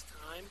that takes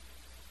time.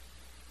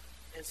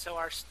 And so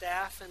our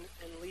staff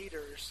and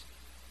leaders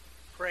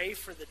pray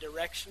for the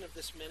direction of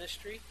this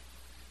ministry.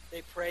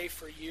 They pray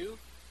for you.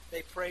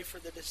 They pray for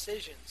the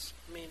decisions.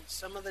 I mean,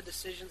 some of the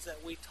decisions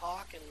that we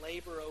talk and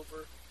labor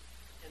over,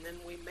 and then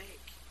we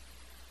make.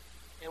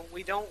 And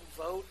we don't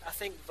vote. I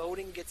think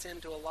voting gets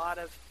into a lot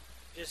of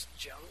just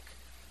junk.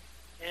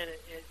 And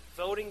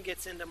voting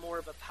gets into more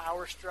of a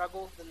power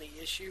struggle than the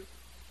issue,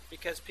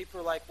 because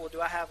people are like, well, do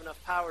I have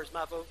enough power? Is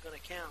my vote going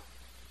to count?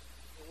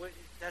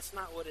 That's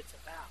not what it's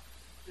about.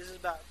 This is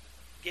about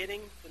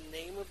getting the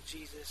name of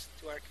Jesus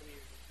to our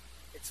community.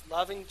 It's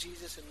loving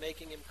Jesus and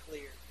making him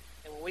clear.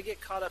 And when we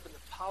get caught up in the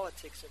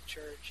politics of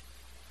church,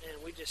 man,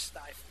 we just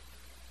stifle.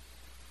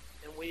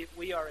 And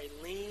we are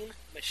a lean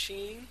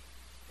machine,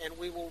 and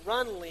we will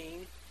run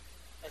lean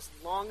as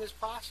long as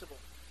possible.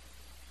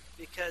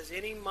 Because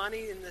any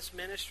money in this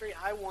ministry,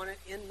 I want it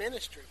in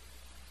ministry.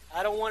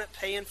 I don't want it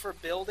paying for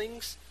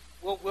buildings.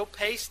 We'll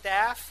pay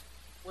staff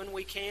when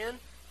we can.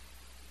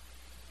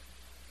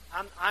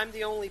 I'm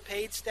the only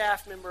paid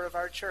staff member of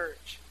our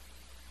church,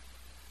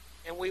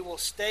 and we will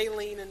stay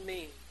lean and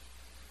mean.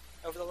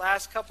 Over the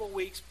last couple of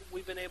weeks,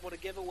 we've been able to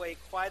give away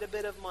quite a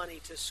bit of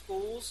money to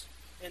schools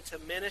and to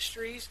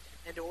ministries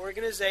and to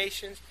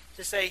organizations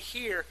to say,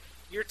 here,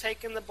 you're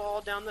taking the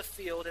ball down the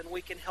field and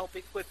we can help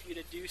equip you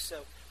to do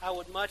so.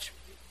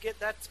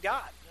 That's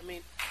God. I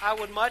mean, I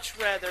would much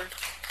rather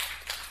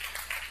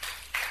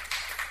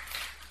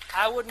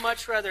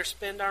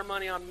spend our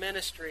money on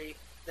ministry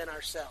than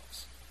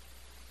ourselves.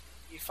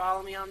 You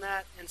follow me on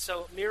that? And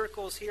so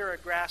miracles here are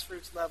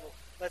grassroots level.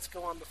 Let's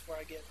go on before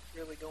I get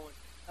really going.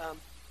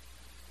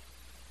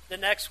 The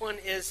next one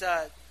is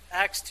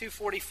Acts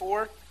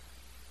 2:44.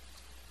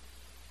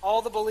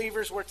 All the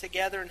believers were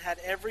together and had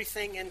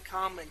everything in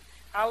common.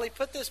 Holly,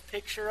 put this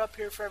picture up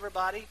here for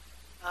everybody.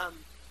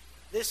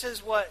 This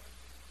is what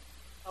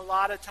a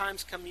lot of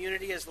times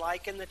community is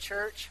like in the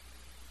church.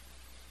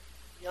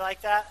 You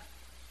like that?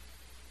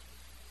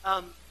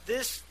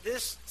 This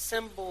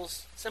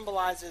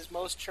symbolizes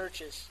most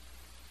churches.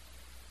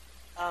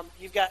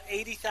 You've got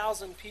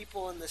 80,000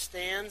 people in the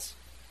stands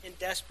in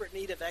desperate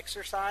need of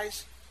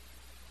exercise,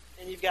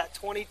 and you've got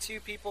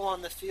 22 people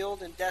on the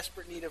field in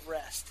desperate need of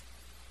rest.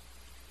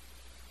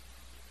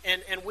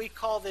 And we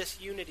call this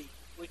unity.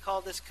 We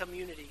call this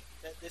community,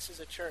 that this is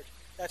a church.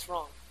 That's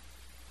wrong.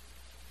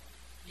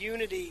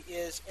 Unity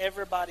is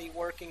everybody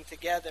working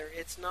together.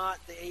 It's not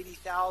the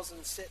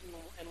 80,000 sitting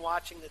and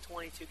watching the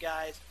 22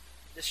 guys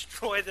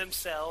destroy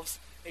themselves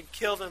and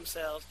kill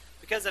themselves,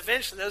 because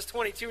eventually those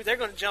 22, they're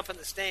going to jump in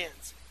the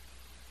stands.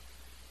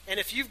 And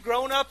if you've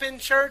grown up in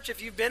church,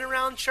 if you've been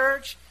around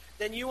church,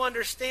 then you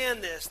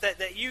understand this,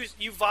 that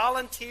you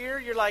volunteer,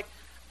 you're like,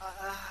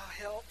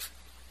 help.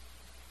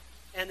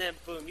 And then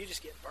boom, you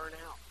just get burnt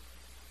out.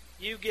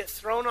 You get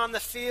thrown on the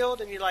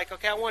field and you're like,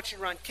 okay, I want you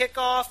to run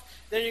kickoff,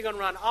 then you're going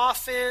to run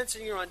offense,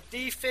 and you're on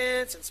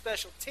defense and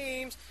special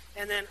teams.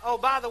 And then, oh,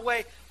 by the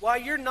way, while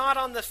you're not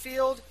on the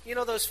field, you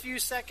know those few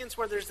seconds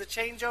where there's the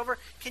changeover,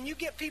 can you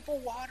get people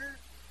water?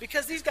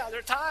 Because these guys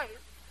are tired.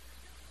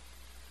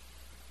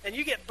 And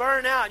you get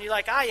burned out and you're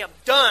like, I am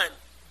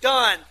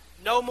done,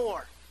 no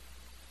more.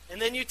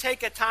 And then you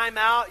take a time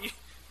out.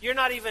 You're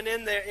not even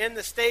in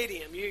the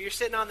stadium. You're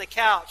sitting on the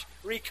couch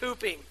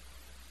recouping.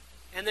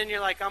 And then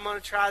you're like, I'm going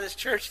to try this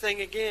church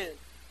thing again.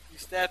 You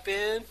step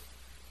in,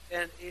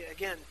 and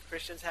again,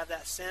 Christians have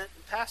that scent,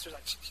 and pastors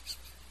like,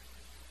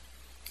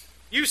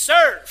 you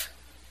serve.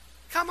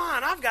 Come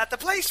on, I've got the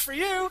place for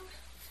you.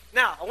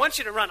 Now, I want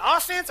you to run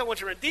offense, I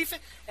want you to run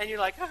defense, and you're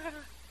like,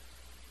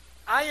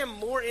 I am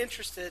more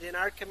interested in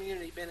our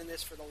community being in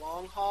this for the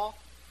long haul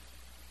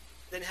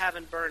than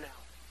having burnout.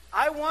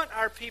 I want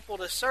our people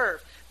to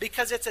serve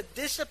because it's a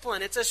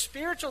discipline. It's a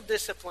spiritual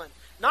discipline,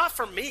 not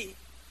for me.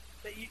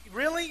 But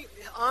really,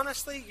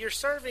 honestly, you're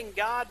serving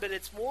God, but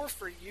it's more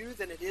for you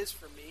than it is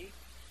for me.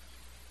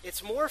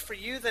 It's more for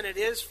you than it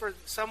is for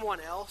someone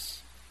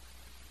else.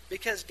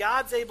 Because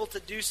God's able to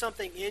do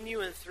something in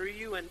you and through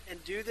you and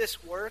do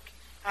this work.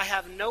 I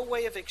have no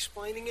way of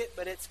explaining it,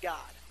 but it's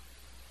God.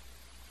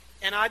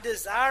 And I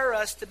desire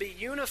us to be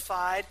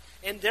unified,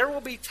 and there will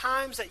be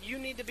times that you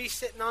need to be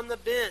sitting on the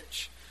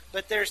bench.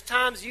 But there's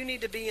times you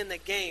need to be in the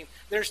game.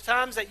 There's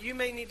times that you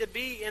may need to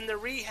be in the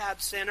rehab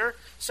center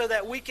so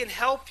that we can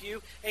help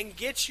you and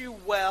get you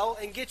well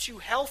and get you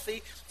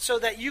healthy so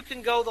that you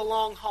can go the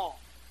long haul.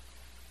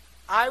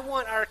 I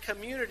want our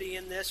community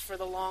in this for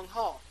the long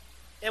haul.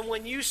 And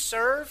when you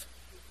serve,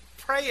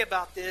 pray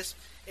about this.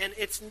 And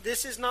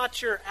this is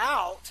not your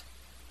out,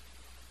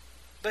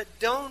 but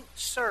don't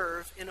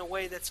serve in a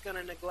way that's going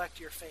to neglect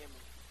your family.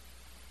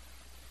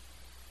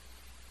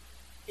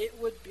 It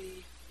would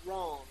be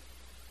wrong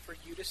for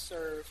you to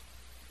serve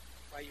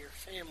while your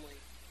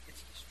family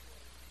gets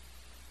destroyed.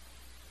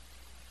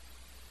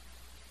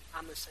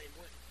 I'm the same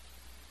way.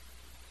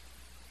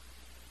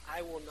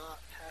 I will not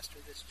pastor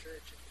this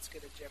church if it's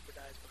going to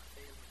jeopardize my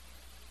family.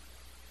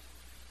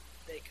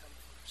 They come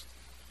first.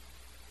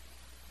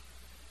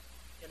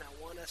 And I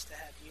want us to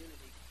have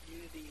unity.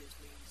 Unity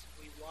means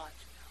we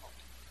watch out.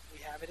 We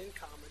have it in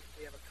common.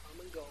 We have a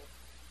common goal.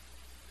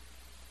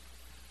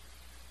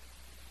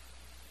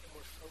 And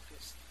we're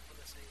focused on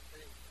the same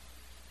thing.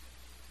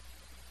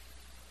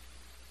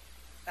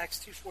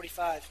 Acts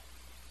 2:45.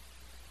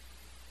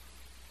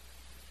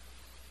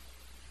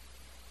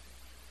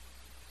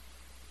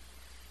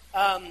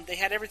 They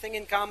had everything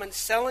in common,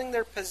 selling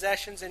their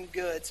possessions and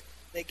goods.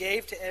 They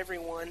gave to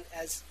everyone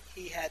as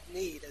they had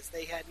need.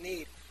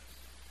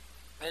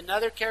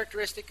 Another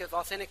characteristic of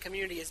authentic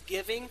community is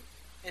giving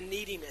and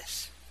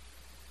neediness.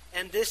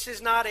 And this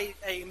is not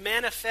a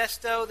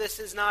manifesto. This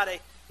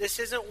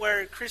isn't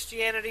where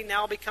Christianity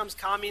now becomes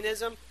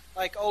communism.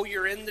 Like, oh,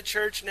 you're in the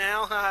church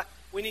now.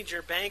 We need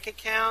your bank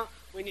account.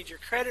 We need your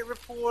credit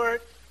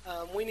report.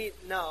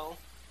 No.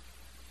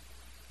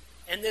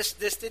 And this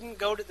didn't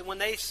go to when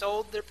they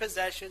sold their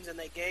possessions and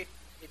they gave.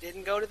 It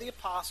didn't go to the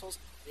apostles.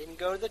 It didn't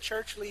go to the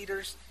church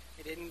leaders.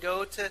 It didn't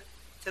go to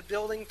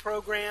building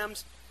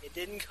programs. It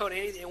didn't go to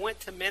anything. It went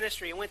to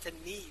ministry. It went to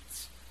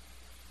needs.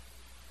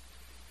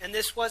 And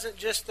this wasn't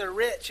just the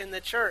rich in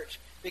the church.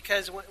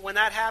 Because when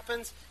that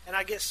happens, and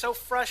I get so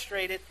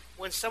frustrated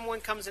when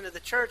someone comes into the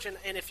church, and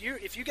if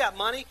you got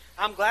money,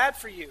 I'm glad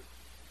for you.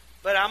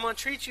 But I'm going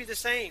to treat you the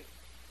same.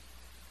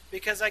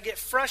 Because I get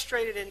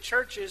frustrated in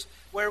churches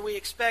where we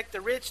expect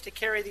the rich to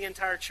carry the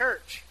entire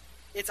church.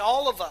 It's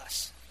all of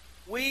us.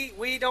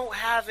 We don't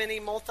have any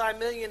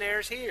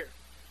multimillionaires here.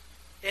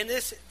 And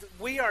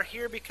we are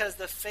here because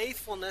the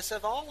faithfulness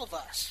of all of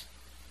us.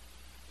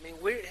 I mean,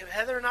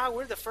 Heather and I,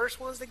 we're the first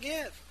ones to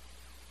give.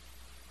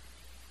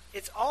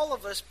 It's all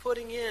of us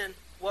putting in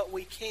what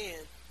we can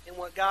and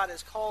what God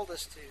has called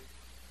us to.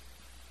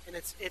 And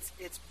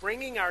it's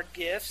bringing our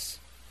gifts,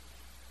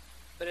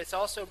 but it's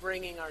also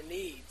bringing our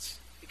needs.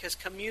 Because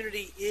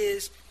community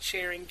is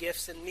sharing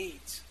gifts and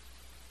needs.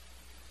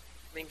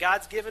 I mean,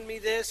 God's given me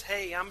this.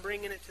 Hey, I'm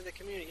bringing it to the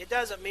community. It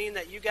doesn't mean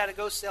that you got to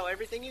go sell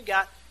everything you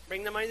got,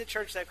 bring the money to the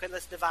church. Okay,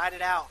 let's divide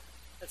it out.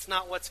 That's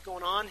not what's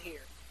going on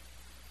here.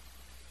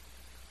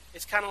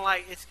 It's kind of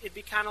like it'd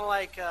be kind of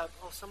like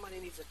somebody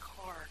needs a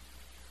car.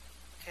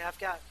 Okay, I've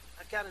got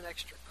an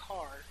extra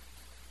car,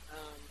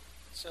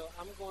 so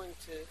I'm just going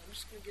to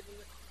give them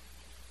the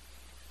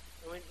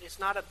car. I mean, it's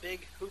not a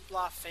big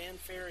hoopla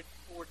fanfare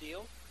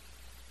ordeal,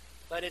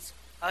 but it's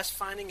us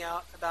finding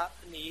out about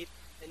a need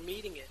and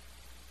meeting it.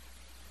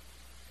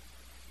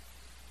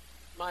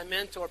 My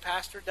mentor,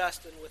 Pastor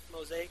Dustin with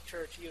Mosaic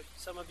Church,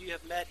 some of you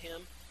have met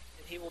him,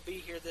 and he will be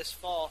here this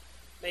fall,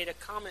 made a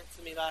comment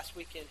to me last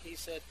weekend. He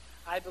said,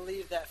 I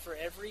believe that for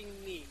every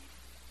need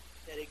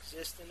that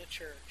exists in a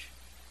church,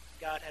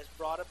 God has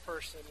brought a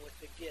person with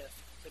the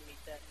gift to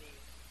meet that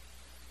need.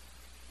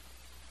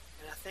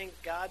 And I think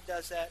God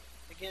does that.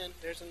 Again,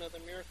 there's another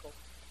miracle.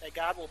 That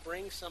God will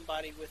bring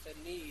somebody with a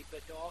need,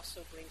 but He'll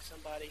also bring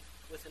somebody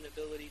with an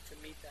ability to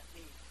meet that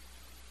need.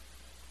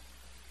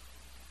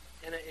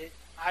 And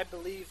I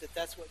believe that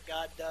that's what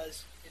God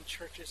does in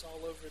churches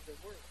all over the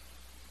world.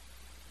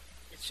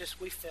 It's just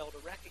we fail to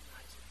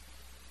recognize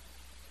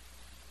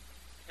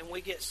it. And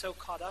we get so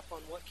caught up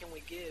on what can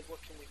we give,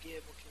 what can we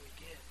give, what can we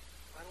give.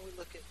 Why don't we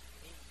look at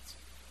needs?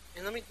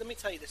 And let me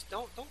tell you this.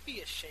 Don't be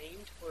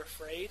ashamed or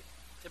afraid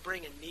to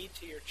bring a need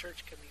to your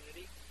church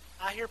community.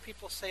 I hear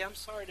people say, I'm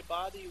sorry to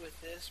bother you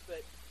with this,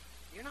 but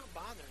you're not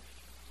bothering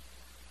me.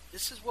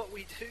 This is what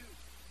we do.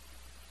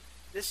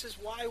 This is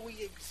why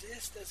we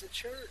exist as a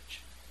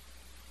church.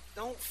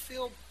 Don't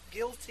feel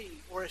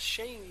guilty or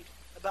ashamed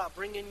about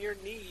bringing your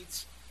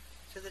needs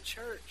to the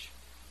church.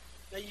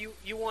 Now,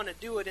 you want to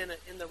do it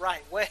in the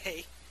right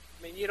way.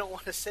 I mean, you don't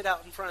want to sit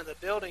out in front of the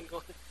building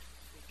going,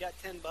 you've got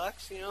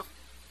 $10, you know what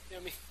I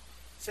mean?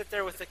 Sit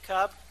there with the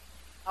cup.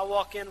 I'll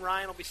walk in,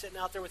 Ryan will be sitting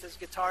out there with his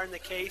guitar and the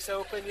case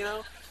open, you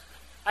know.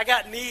 I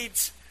got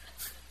needs.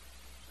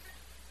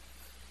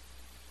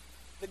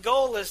 The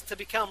goal is to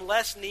become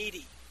less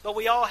needy, but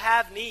we all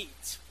have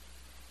needs.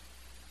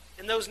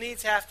 And those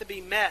needs have to be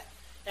met.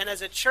 And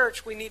as a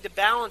church, we need to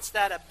balance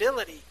that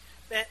ability.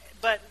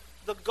 But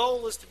the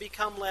goal is to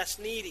become less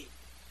needy.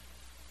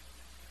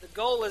 The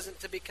goal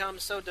isn't to become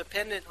so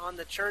dependent on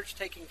the church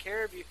taking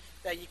care of you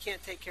that you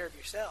can't take care of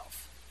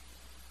yourself.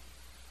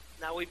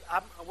 Now, we're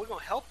going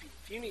to help you.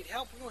 If you need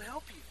help, we're going to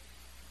help you.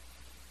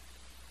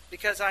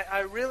 Because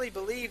I really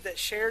believe that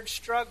shared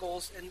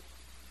struggles and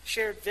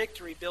shared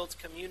victory builds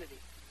community.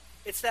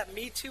 It's that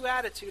Me Too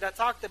attitude I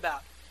talked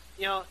about.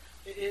 You know,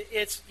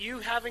 it's you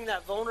having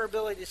that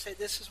vulnerability to say,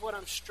 this is what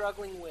I'm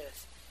struggling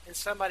with. And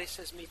somebody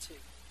says, me too.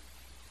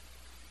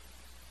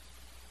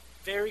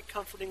 Very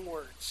comforting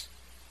words,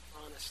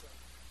 honestly.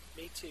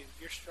 Me too.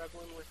 You're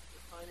struggling with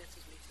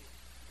finances? Me too.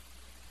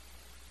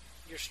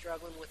 You're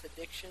struggling with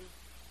addiction?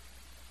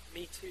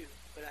 Me too,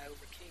 but I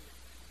overcame it.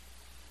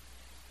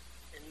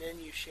 And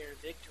then you share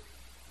victory.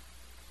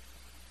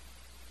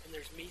 And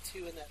there's me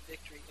too in that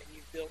victory, and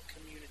you've built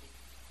community.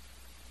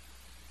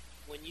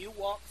 When you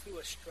walk through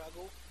a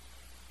struggle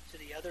to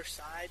the other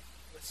side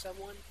with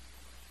someone,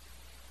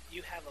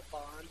 you have a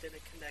bond and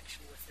a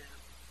connection with them.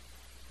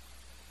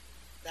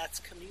 That's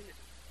community.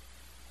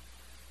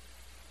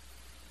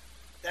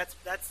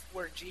 That's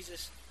where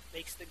Jesus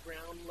makes the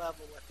ground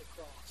level at the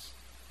cross,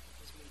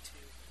 is me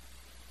too.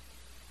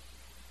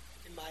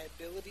 And my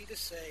ability to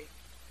say,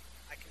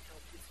 I can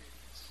help you through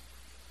this.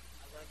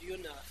 I love you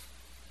enough.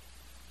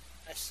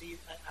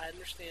 I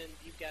understand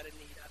you've got a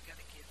need. I've got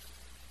a gift.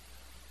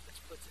 Let's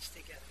put this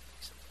together and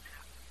make something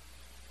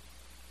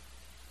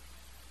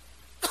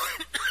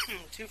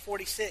happen.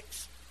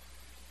 2:46.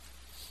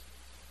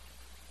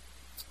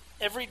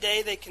 Every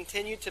day they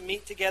continued to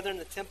meet together in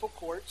the temple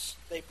courts.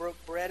 They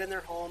broke bread in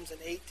their homes and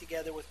ate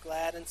together with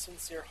glad and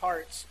sincere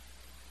hearts,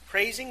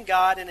 praising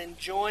God and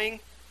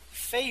enjoying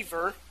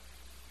favor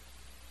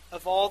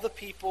of all the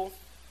people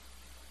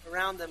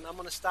around them. I'm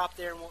going to stop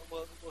there, and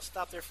we'll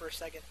stop there for a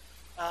second.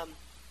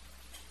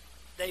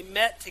 They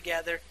met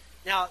together.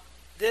 Now,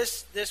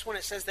 this when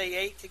it says they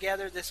ate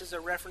together, this is a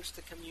reference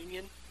to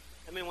communion.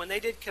 I mean, when they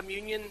did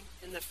communion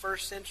in the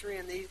first century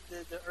and the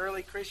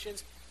early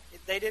Christians,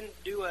 they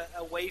didn't do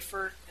a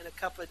wafer and a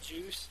cup of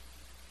juice.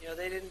 You know,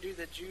 they didn't do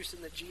the juice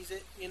and the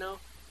Cheez-It, you know.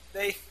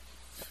 They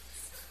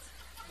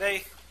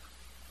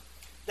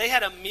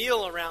had a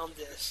meal around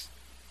this.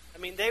 I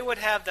mean, they would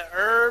have the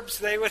herbs,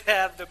 they would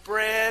have the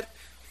bread,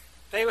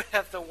 they would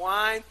have the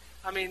wine.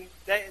 I mean,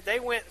 they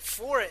went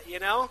for it, you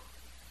know.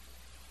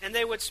 And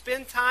they would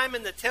spend time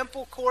in the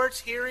temple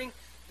courts hearing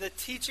the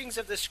teachings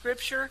of the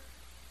Scripture.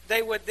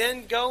 They would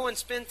then go and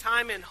spend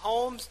time in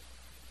homes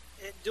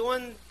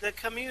doing the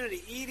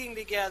community, eating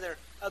together,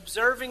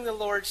 observing the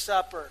Lord's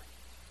Supper.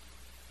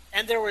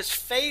 And there was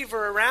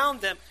favor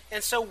around them.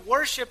 And so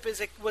worship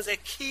was a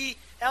key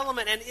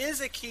element and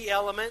is a key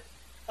element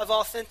of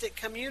authentic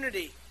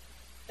community.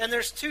 And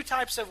there's two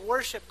types of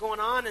worship going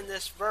on in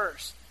this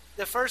verse.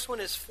 The first one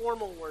is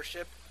formal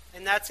worship,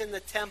 and that's in the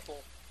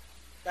temple.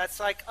 That's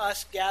like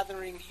us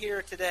gathering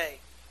here today.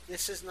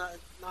 This is not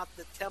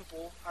the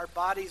temple. Our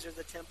bodies are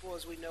the temple,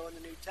 as we know in the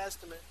New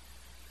Testament.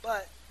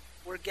 But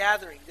we're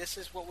gathering. This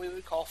is what we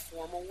would call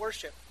formal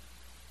worship.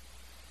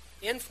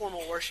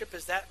 Informal worship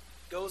is that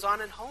goes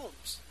on in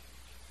homes.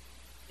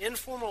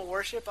 Informal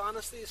worship,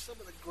 honestly, is some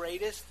of the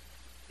greatest.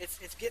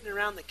 It's getting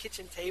around the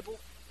kitchen table.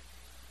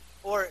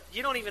 Or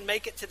you don't even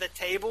make it to the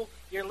table.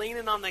 You're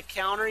leaning on the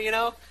counter, you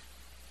know.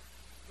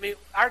 I mean,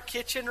 our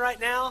kitchen right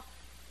now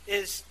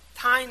is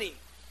tiny.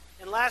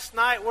 And last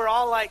night, we're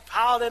all like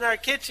piled in our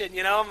kitchen,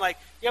 you know. I'm like,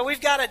 yeah,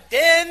 we've got a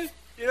den,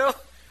 you know.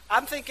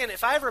 I'm thinking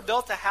if I ever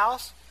built a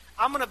house,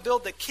 I'm going to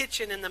build the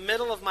kitchen in the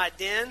middle of my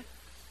den.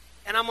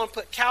 And I'm going to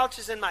put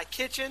couches in my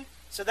kitchen.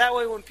 So that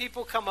way when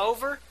people come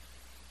over,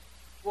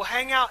 we'll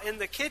hang out in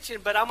the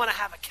kitchen. But I'm going to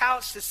have a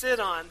couch to sit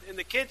on in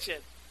the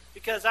kitchen.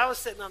 Because I was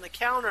sitting on the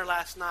counter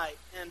last night.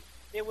 And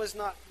it was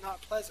not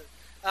pleasant.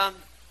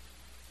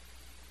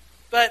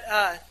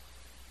 I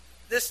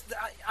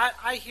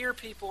hear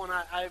people, and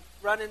I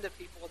run into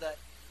people that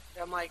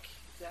I'm like,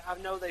 I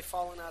know they've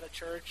fallen out of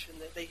church, and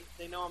they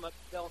know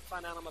they'll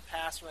find out I'm a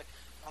pastor. Like,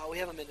 oh, we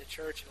haven't been to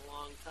church in a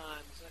long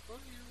time. It's like, well,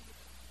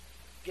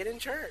 get in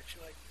church.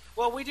 Like,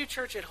 well, we do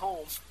church at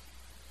home,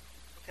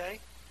 okay?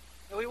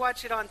 And we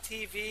watch it on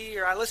TV,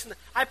 or I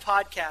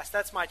podcast.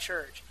 That's my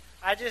church.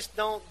 I just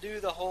don't do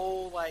the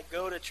whole like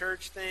go to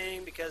church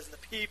thing because the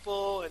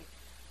people and.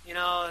 You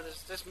know,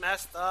 it's just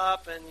messed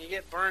up, and you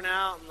get burnt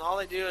out, and all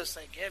they do is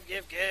say, give,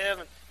 give, give.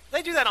 And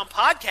they do that on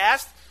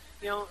podcasts.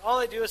 You know, all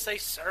they do is say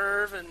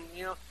serve, and,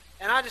 you know,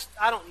 and I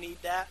don't need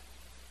that.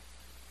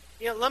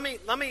 You know, let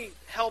me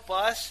help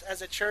us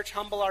as a church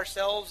humble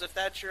ourselves if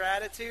that's your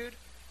attitude.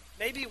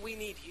 Maybe we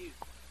need you.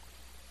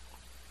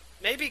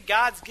 Maybe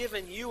God's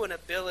given you an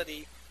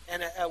ability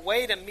and a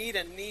way to meet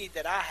a need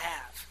that I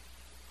have.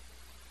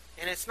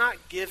 And it's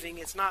not giving,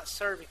 it's not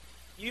serving.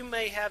 You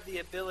may have the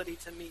ability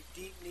to meet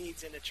deep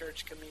needs in a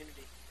church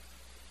community.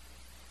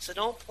 So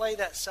don't play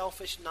that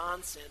selfish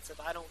nonsense of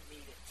I don't need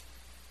it.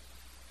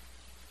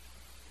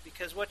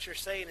 Because what you're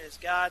saying is,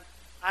 God,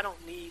 I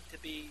don't need to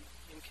be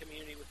in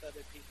community with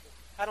other people.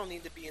 I don't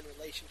need to be in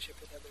relationship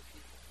with other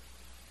people.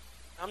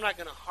 I'm not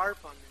going to harp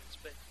on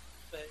this,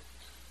 but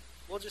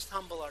we'll just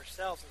humble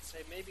ourselves and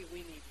say, maybe we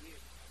need you.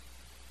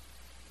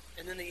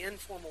 And then the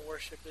informal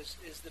worship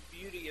is the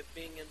beauty of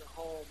being in the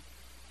home.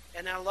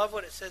 And I love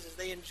what it says is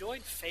they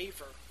enjoyed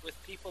favor with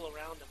people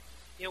around them.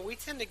 You know, we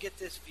tend to get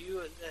this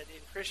view that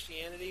in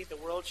Christianity, the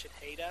world should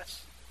hate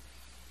us.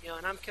 You know,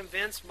 and I'm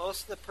convinced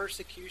most of the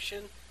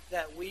persecution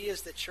that we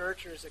as the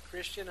church or as a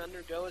Christian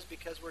undergo is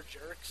because we're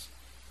jerks.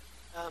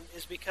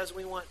 Is because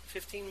we want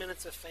 15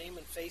 minutes of fame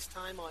and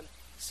FaceTime on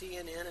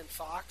CNN and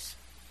Fox.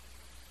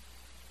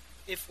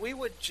 If we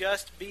would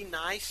just be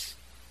nice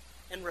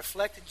and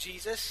reflect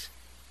Jesus,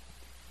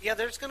 yeah,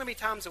 there's going to be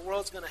times the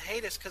world's going to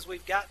hate us because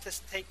we've got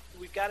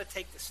to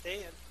take the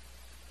stand,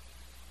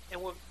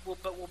 and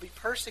but we'll be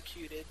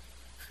persecuted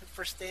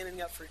for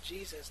standing up for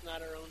Jesus,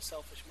 not our own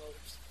selfish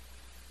motives.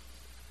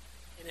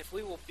 And if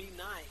we will be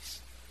nice,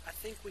 I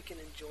think we can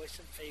enjoy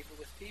some favor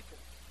with people.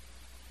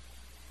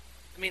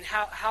 I mean,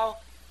 how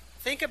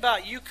think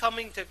about you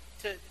coming to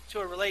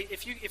a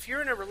if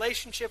you're in a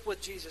relationship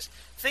with Jesus,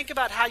 think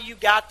about how you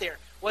got there.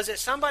 Was it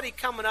somebody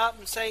coming up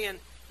and saying,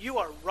 you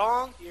are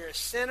wrong, you're a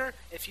sinner,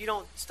 if you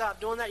don't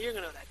stop doing that, you're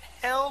going to go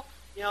to hell?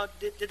 You know,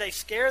 did they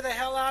scare the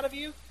hell out of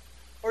you?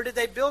 Or did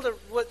they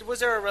was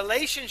there a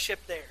relationship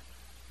there?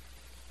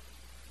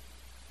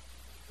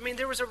 I mean,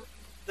 there was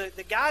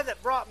the guy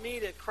that brought me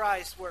to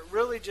Christ where it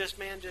really just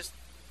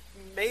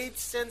made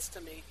sense to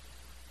me.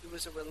 It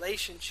was a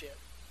relationship.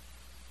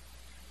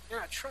 And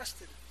I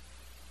trusted him.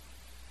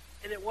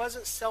 And it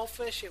wasn't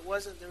selfish,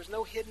 there was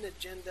no hidden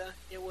agenda.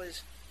 It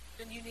was,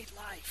 man, you need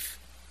life.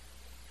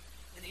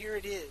 And here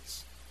it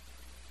is.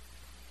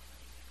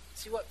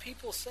 See, what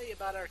people say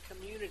about our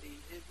community,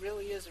 it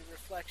really is a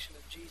reflection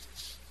of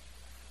Jesus.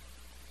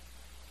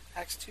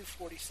 Acts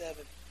 2:47.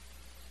 And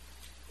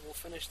we'll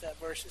finish that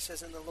verse. It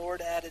says, and the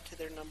Lord added to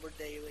their number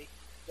daily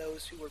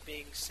those who were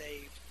being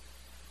saved.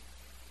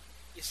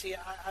 You see,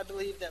 I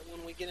believe that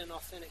when we get an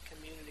authentic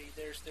community,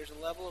 there's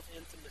a level of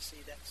intimacy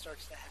that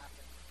starts to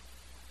happen.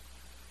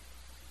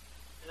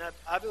 And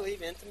I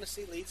believe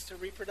intimacy leads to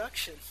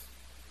reproduction.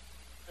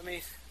 I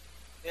mean,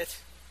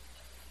 it's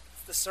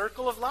the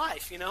circle of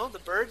life, you know, the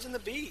birds and the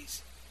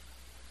bees.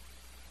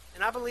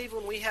 And I believe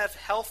when we have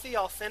healthy,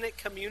 authentic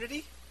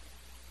community,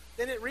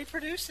 then it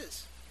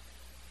reproduces.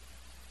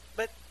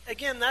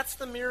 again, that's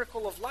the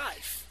miracle of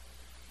life.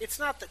 It's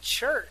not the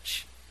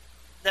church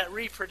that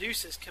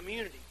reproduces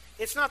community.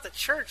 It's not the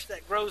church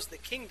that grows the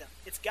kingdom.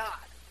 It's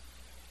God.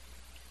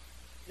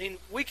 I mean,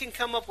 we can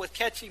come up with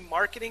catchy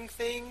marketing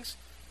things.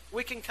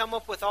 We can come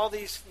up with all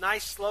these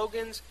nice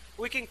slogans.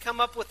 We can come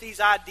up with these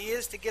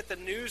ideas to get the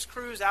news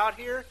crews out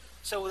here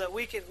so that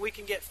we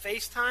can get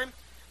FaceTime.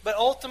 But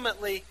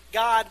ultimately,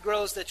 God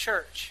grows the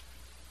church.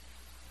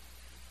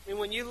 I mean,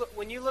 when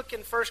you look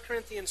in 1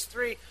 Corinthians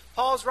 3,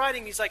 Paul's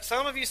writing, he's like,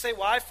 some of you say,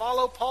 well, I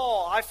follow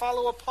Paul, I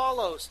follow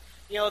Apollos.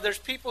 You know, there's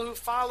people who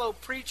follow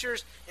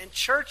preachers and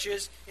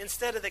churches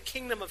instead of the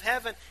kingdom of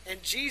heaven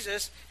and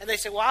Jesus, and they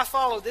say, well, I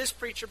follow this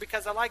preacher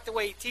because I like the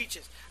way he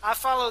teaches. I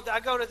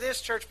go to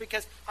this church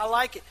because I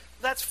like it.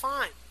 That's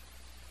fine.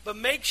 But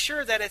make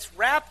sure that it's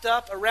wrapped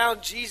up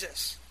around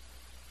Jesus.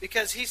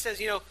 Because he says,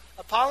 you know,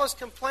 Apollos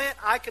can plant,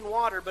 I can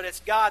water, but it's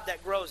God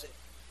that grows it.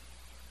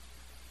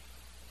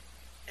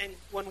 And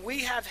when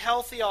we have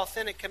healthy,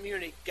 authentic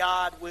community,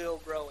 God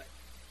will grow it.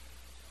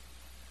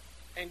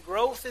 And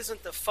growth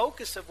isn't the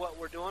focus of what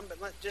we're doing, but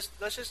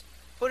let's just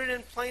put it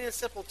in plain and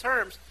simple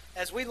terms.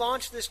 As we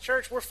launch this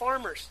church, we're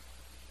farmers.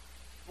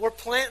 We're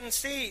planting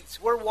seeds.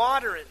 We're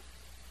watering.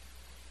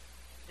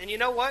 And you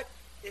know what?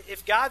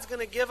 If God's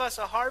going to give us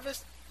a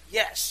harvest,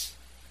 yes.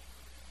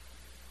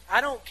 I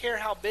don't care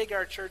how big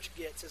our church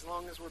gets as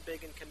long as we're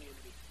big in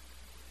community.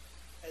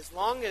 As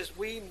long as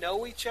we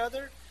know each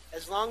other,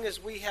 as long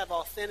as we have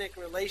authentic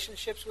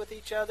relationships with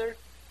each other,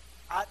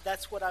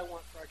 that's what I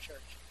want for our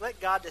church.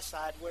 Let God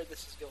decide where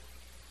this is going.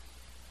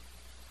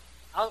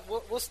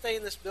 We'll stay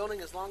in this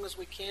building as long as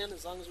we can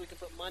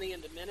put money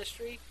into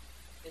ministry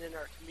and in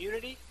our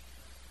community,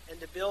 and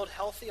to build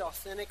healthy,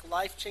 authentic,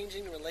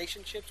 life-changing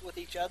relationships with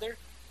each other.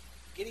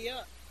 Giddy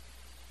up.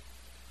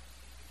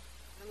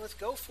 And let's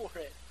go for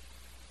it.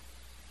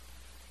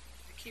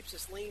 It keeps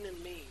us lean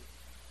and mean.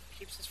 It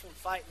keeps us from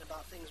fighting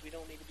about things we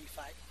don't need to be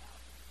fighting about.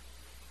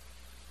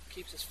 It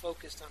keeps us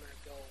focused on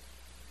our goal.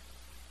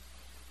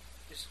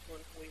 Just when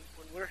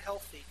we're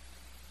healthy,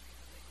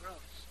 it grows.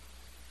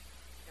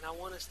 And I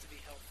want us to be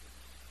healthy.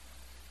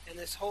 And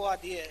this whole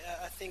idea,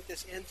 I think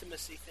this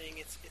intimacy thing,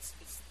 it's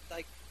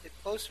like the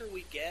closer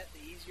we get, the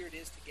easier it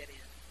is to get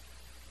in.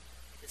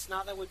 It's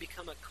not that we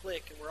become a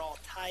clique and we're all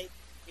tight,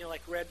 you know,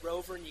 like Red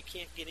Rover and you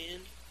can't get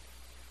in.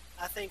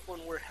 I think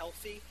when we're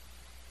healthy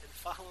and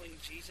following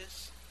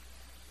Jesus,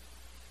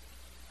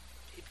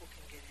 people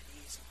can get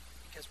it easy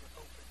because we're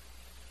open,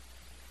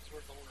 because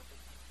we're vulnerable,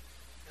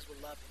 because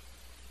we're loving.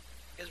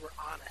 Because we're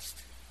honest.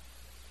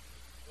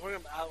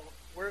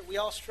 We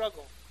all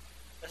struggle.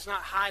 Let's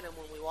not hide them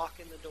when we walk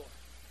in the door.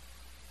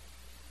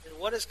 And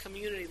what does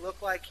community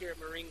look like here at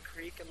Marine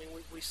Creek? I mean,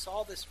 we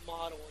saw this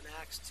model in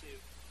Acts 2.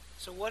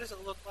 So what does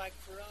it look like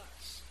for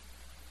us?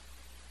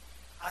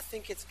 I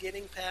think it's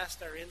getting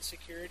past our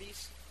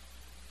insecurities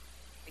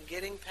and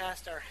getting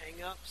past our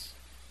hang-ups.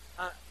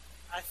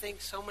 I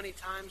think so many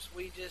times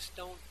we just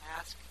don't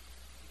ask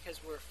because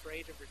we're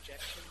afraid of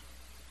rejection.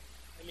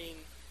 I mean,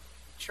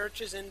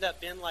 churches end up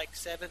being like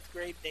 7th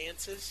grade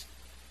dances.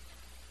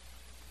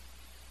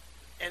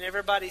 And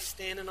everybody's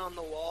standing on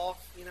the wall,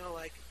 you know,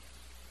 like,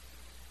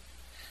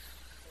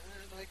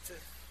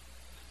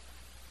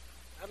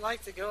 I'd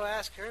like to go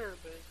ask her,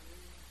 but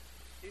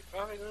she's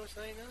probably going to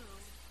say no.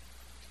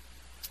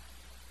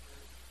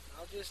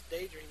 I'll just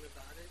daydream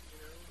about it, you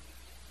know.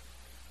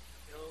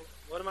 You know,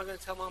 what am I going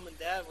to tell Mom and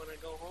Dad when I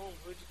go home?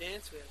 Who'd you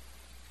dance with?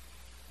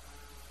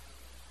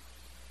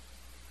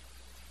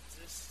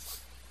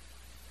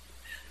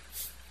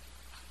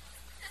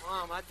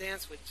 Mom, I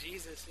danced with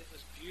Jesus. It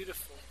was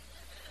beautiful.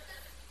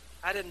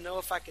 I didn't know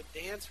if I could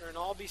dance or and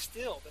all be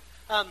still.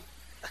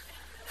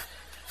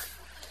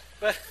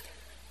 But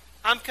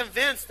I'm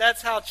convinced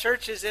that's how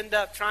churches end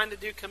up trying to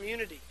do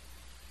community.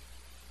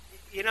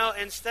 You know,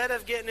 instead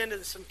of getting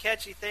into some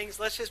catchy things,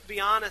 let's just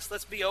be honest,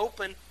 let's be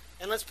open,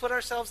 and let's put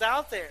ourselves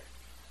out there.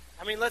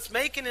 I mean, let's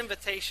make an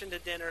invitation to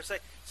dinner. Say,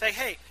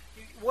 hey,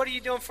 what are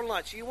you doing for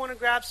lunch? You want to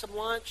grab some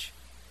lunch?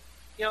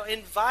 You know,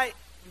 invite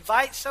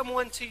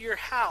someone to your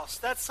house.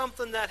 That's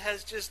something that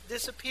has just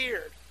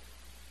disappeared.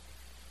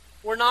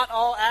 We're not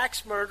all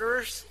axe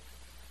murderers.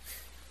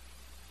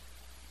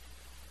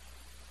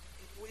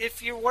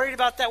 If you're worried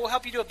about that, we'll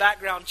help you do a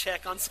background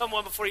check on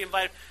someone before you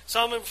invite them. So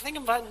I'm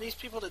inviting these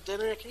people to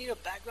dinner. Can you do a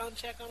background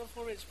check on them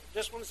for me?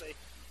 Just want to say,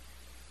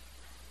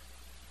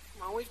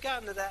 come on, we've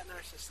gotten to that in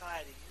our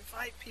society.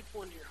 Invite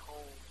people into your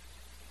home.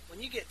 When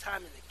you get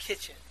time in the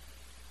kitchen,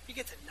 you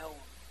get to know them.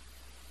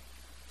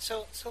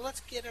 So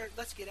let's get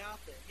out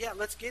there. Yeah,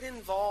 let's get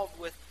involved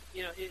with,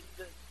 you know,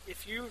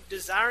 if you're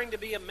desiring to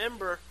be a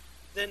member,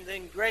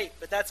 then great.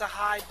 But that's a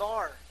high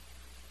bar.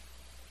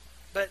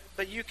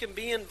 But you can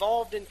be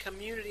involved in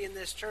community in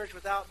this church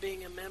without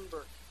being a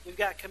member. We've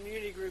got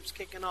community groups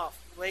kicking off.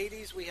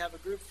 Ladies, we have a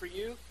group for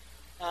you.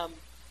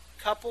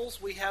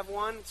 Couples, we have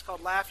one. It's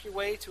called Laugh Your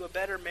Way to a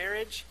Better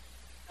Marriage.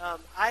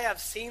 I have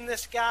seen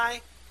this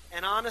guy,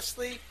 and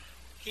honestly,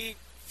 he's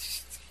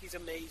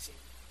amazing.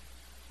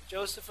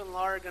 Joseph and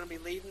Laura are going to be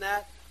leading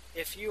that.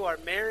 If you are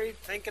married,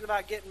 thinking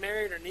about getting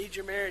married, or need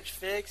your marriage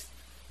fixed,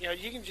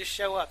 You can just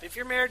show up. If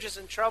your marriage is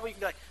in trouble, you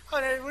can be like,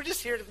 oh, no, we're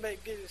just here to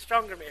get a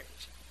stronger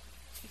marriage.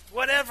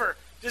 Whatever.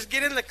 Just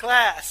get in the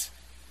class.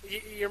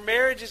 Your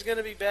marriage is going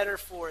to be better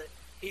for it.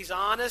 He's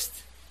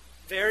honest,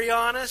 very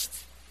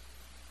honest,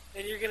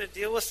 and you're going to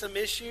deal with some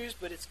issues,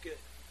 but it's good.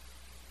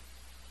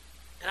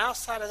 And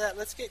outside of that,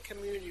 let's get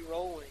community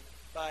rolling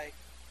by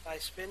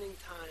spending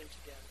time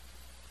together,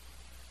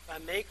 by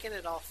making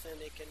it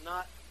authentic and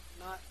not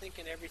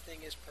thinking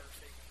everything is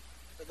perfect.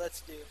 But let's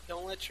do it.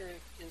 Don't let your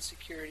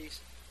insecurities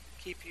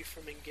keep you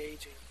from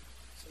engaging.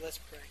 So let's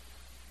pray.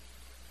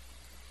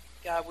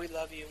 God, we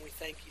love you and we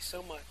thank you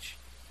so much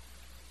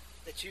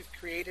that you've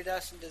created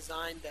us and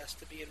designed us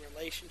to be in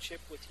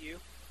relationship with you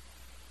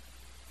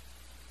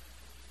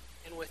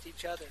and with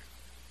each other.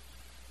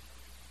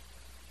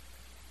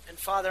 And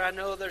Father, I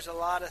know there's a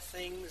lot of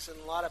things and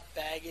a lot of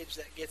baggage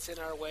that gets in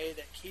our way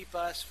that keep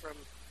us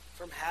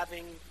from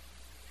having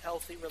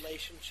healthy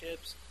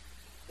relationships.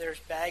 There's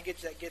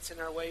baggage that gets in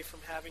our way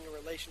from having a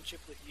relationship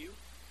with you.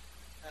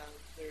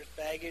 There's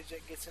baggage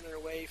that gets in our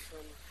way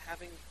from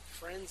having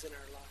friends in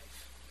our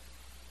life.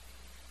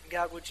 And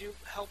God, would you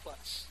help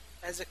us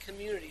as a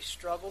community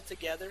struggle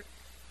together,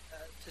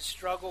 to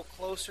struggle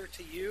closer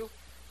to you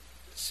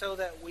so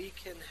that we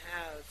can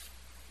have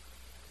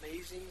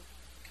amazing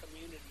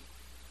community.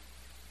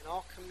 And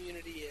all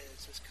community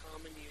is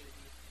common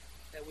unity,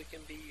 that we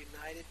can be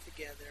united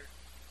together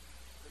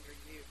under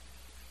you.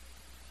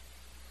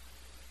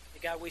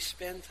 And God, we'll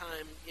spend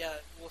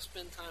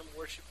time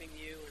worshiping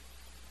you and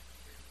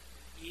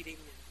eating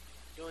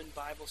and doing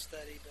Bible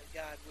study, but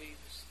God, we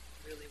just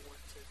really want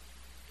to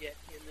get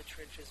in the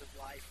trenches of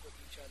life with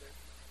each other.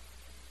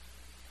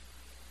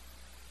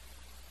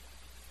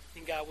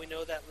 And God, we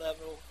know that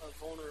level of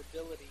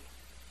vulnerability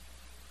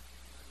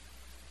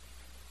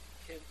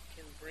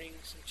can bring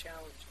some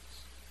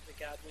challenges. But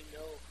God, we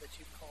know that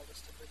you've called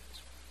us to bring this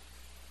one.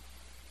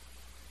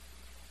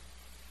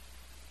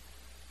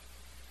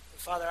 And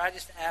Father, I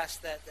just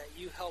ask that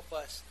you help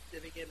us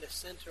to begin to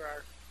center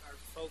our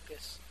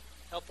focus.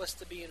 Help us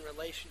to be in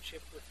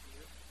relationship with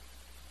you.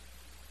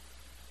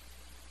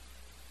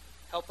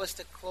 Help us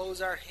to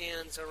close our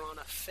hands around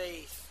a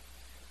faith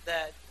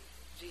that,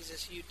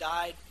 Jesus, you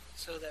died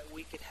so that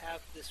we could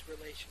have this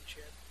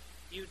relationship.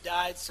 You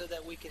died so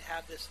that we could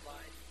have this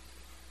life.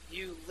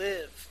 You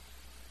live,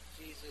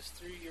 Jesus,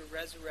 through your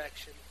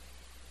resurrection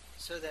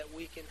so that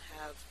we can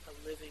have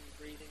a living,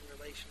 breathing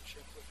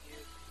relationship with you.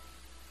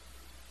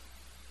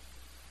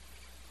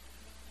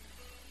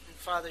 And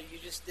Father, you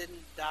just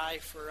didn't die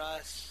for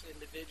us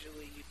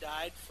individually. You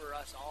died for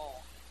us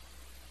all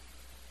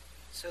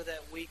so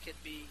that we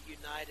could be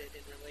united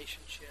in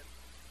relationship.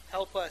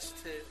 Help us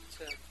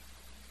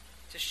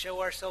to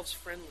show ourselves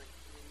friendly.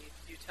 I mean,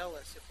 you tell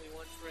us if we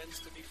want friends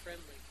to be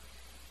friendly.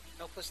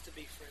 Help us to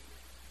be friendly.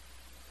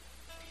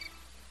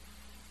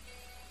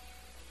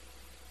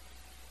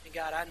 And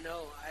God, I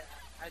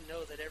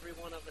know that every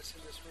one of us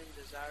in this room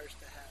desires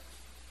to have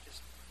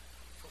just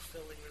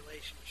fulfilling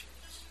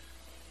relationships.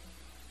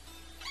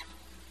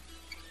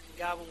 And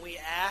God, when we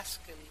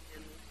ask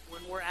and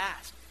when we're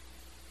asked,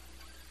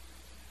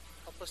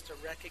 help us to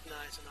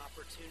recognize an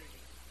opportunity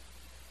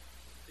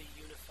to be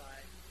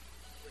unified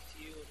with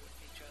you and with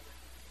each other.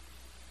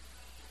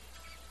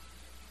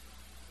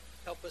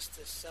 Help us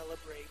to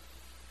celebrate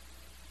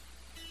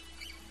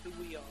who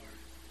we are,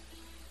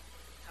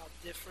 how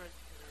different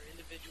in our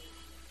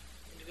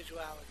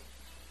individuality.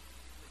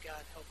 May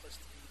God help us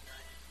to be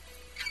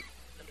united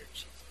under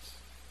Jesus.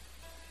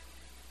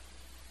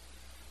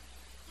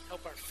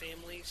 Help our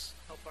families,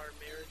 help our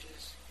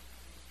marriages.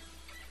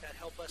 God,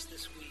 help us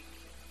this week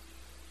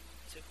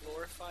to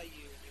glorify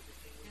you in everything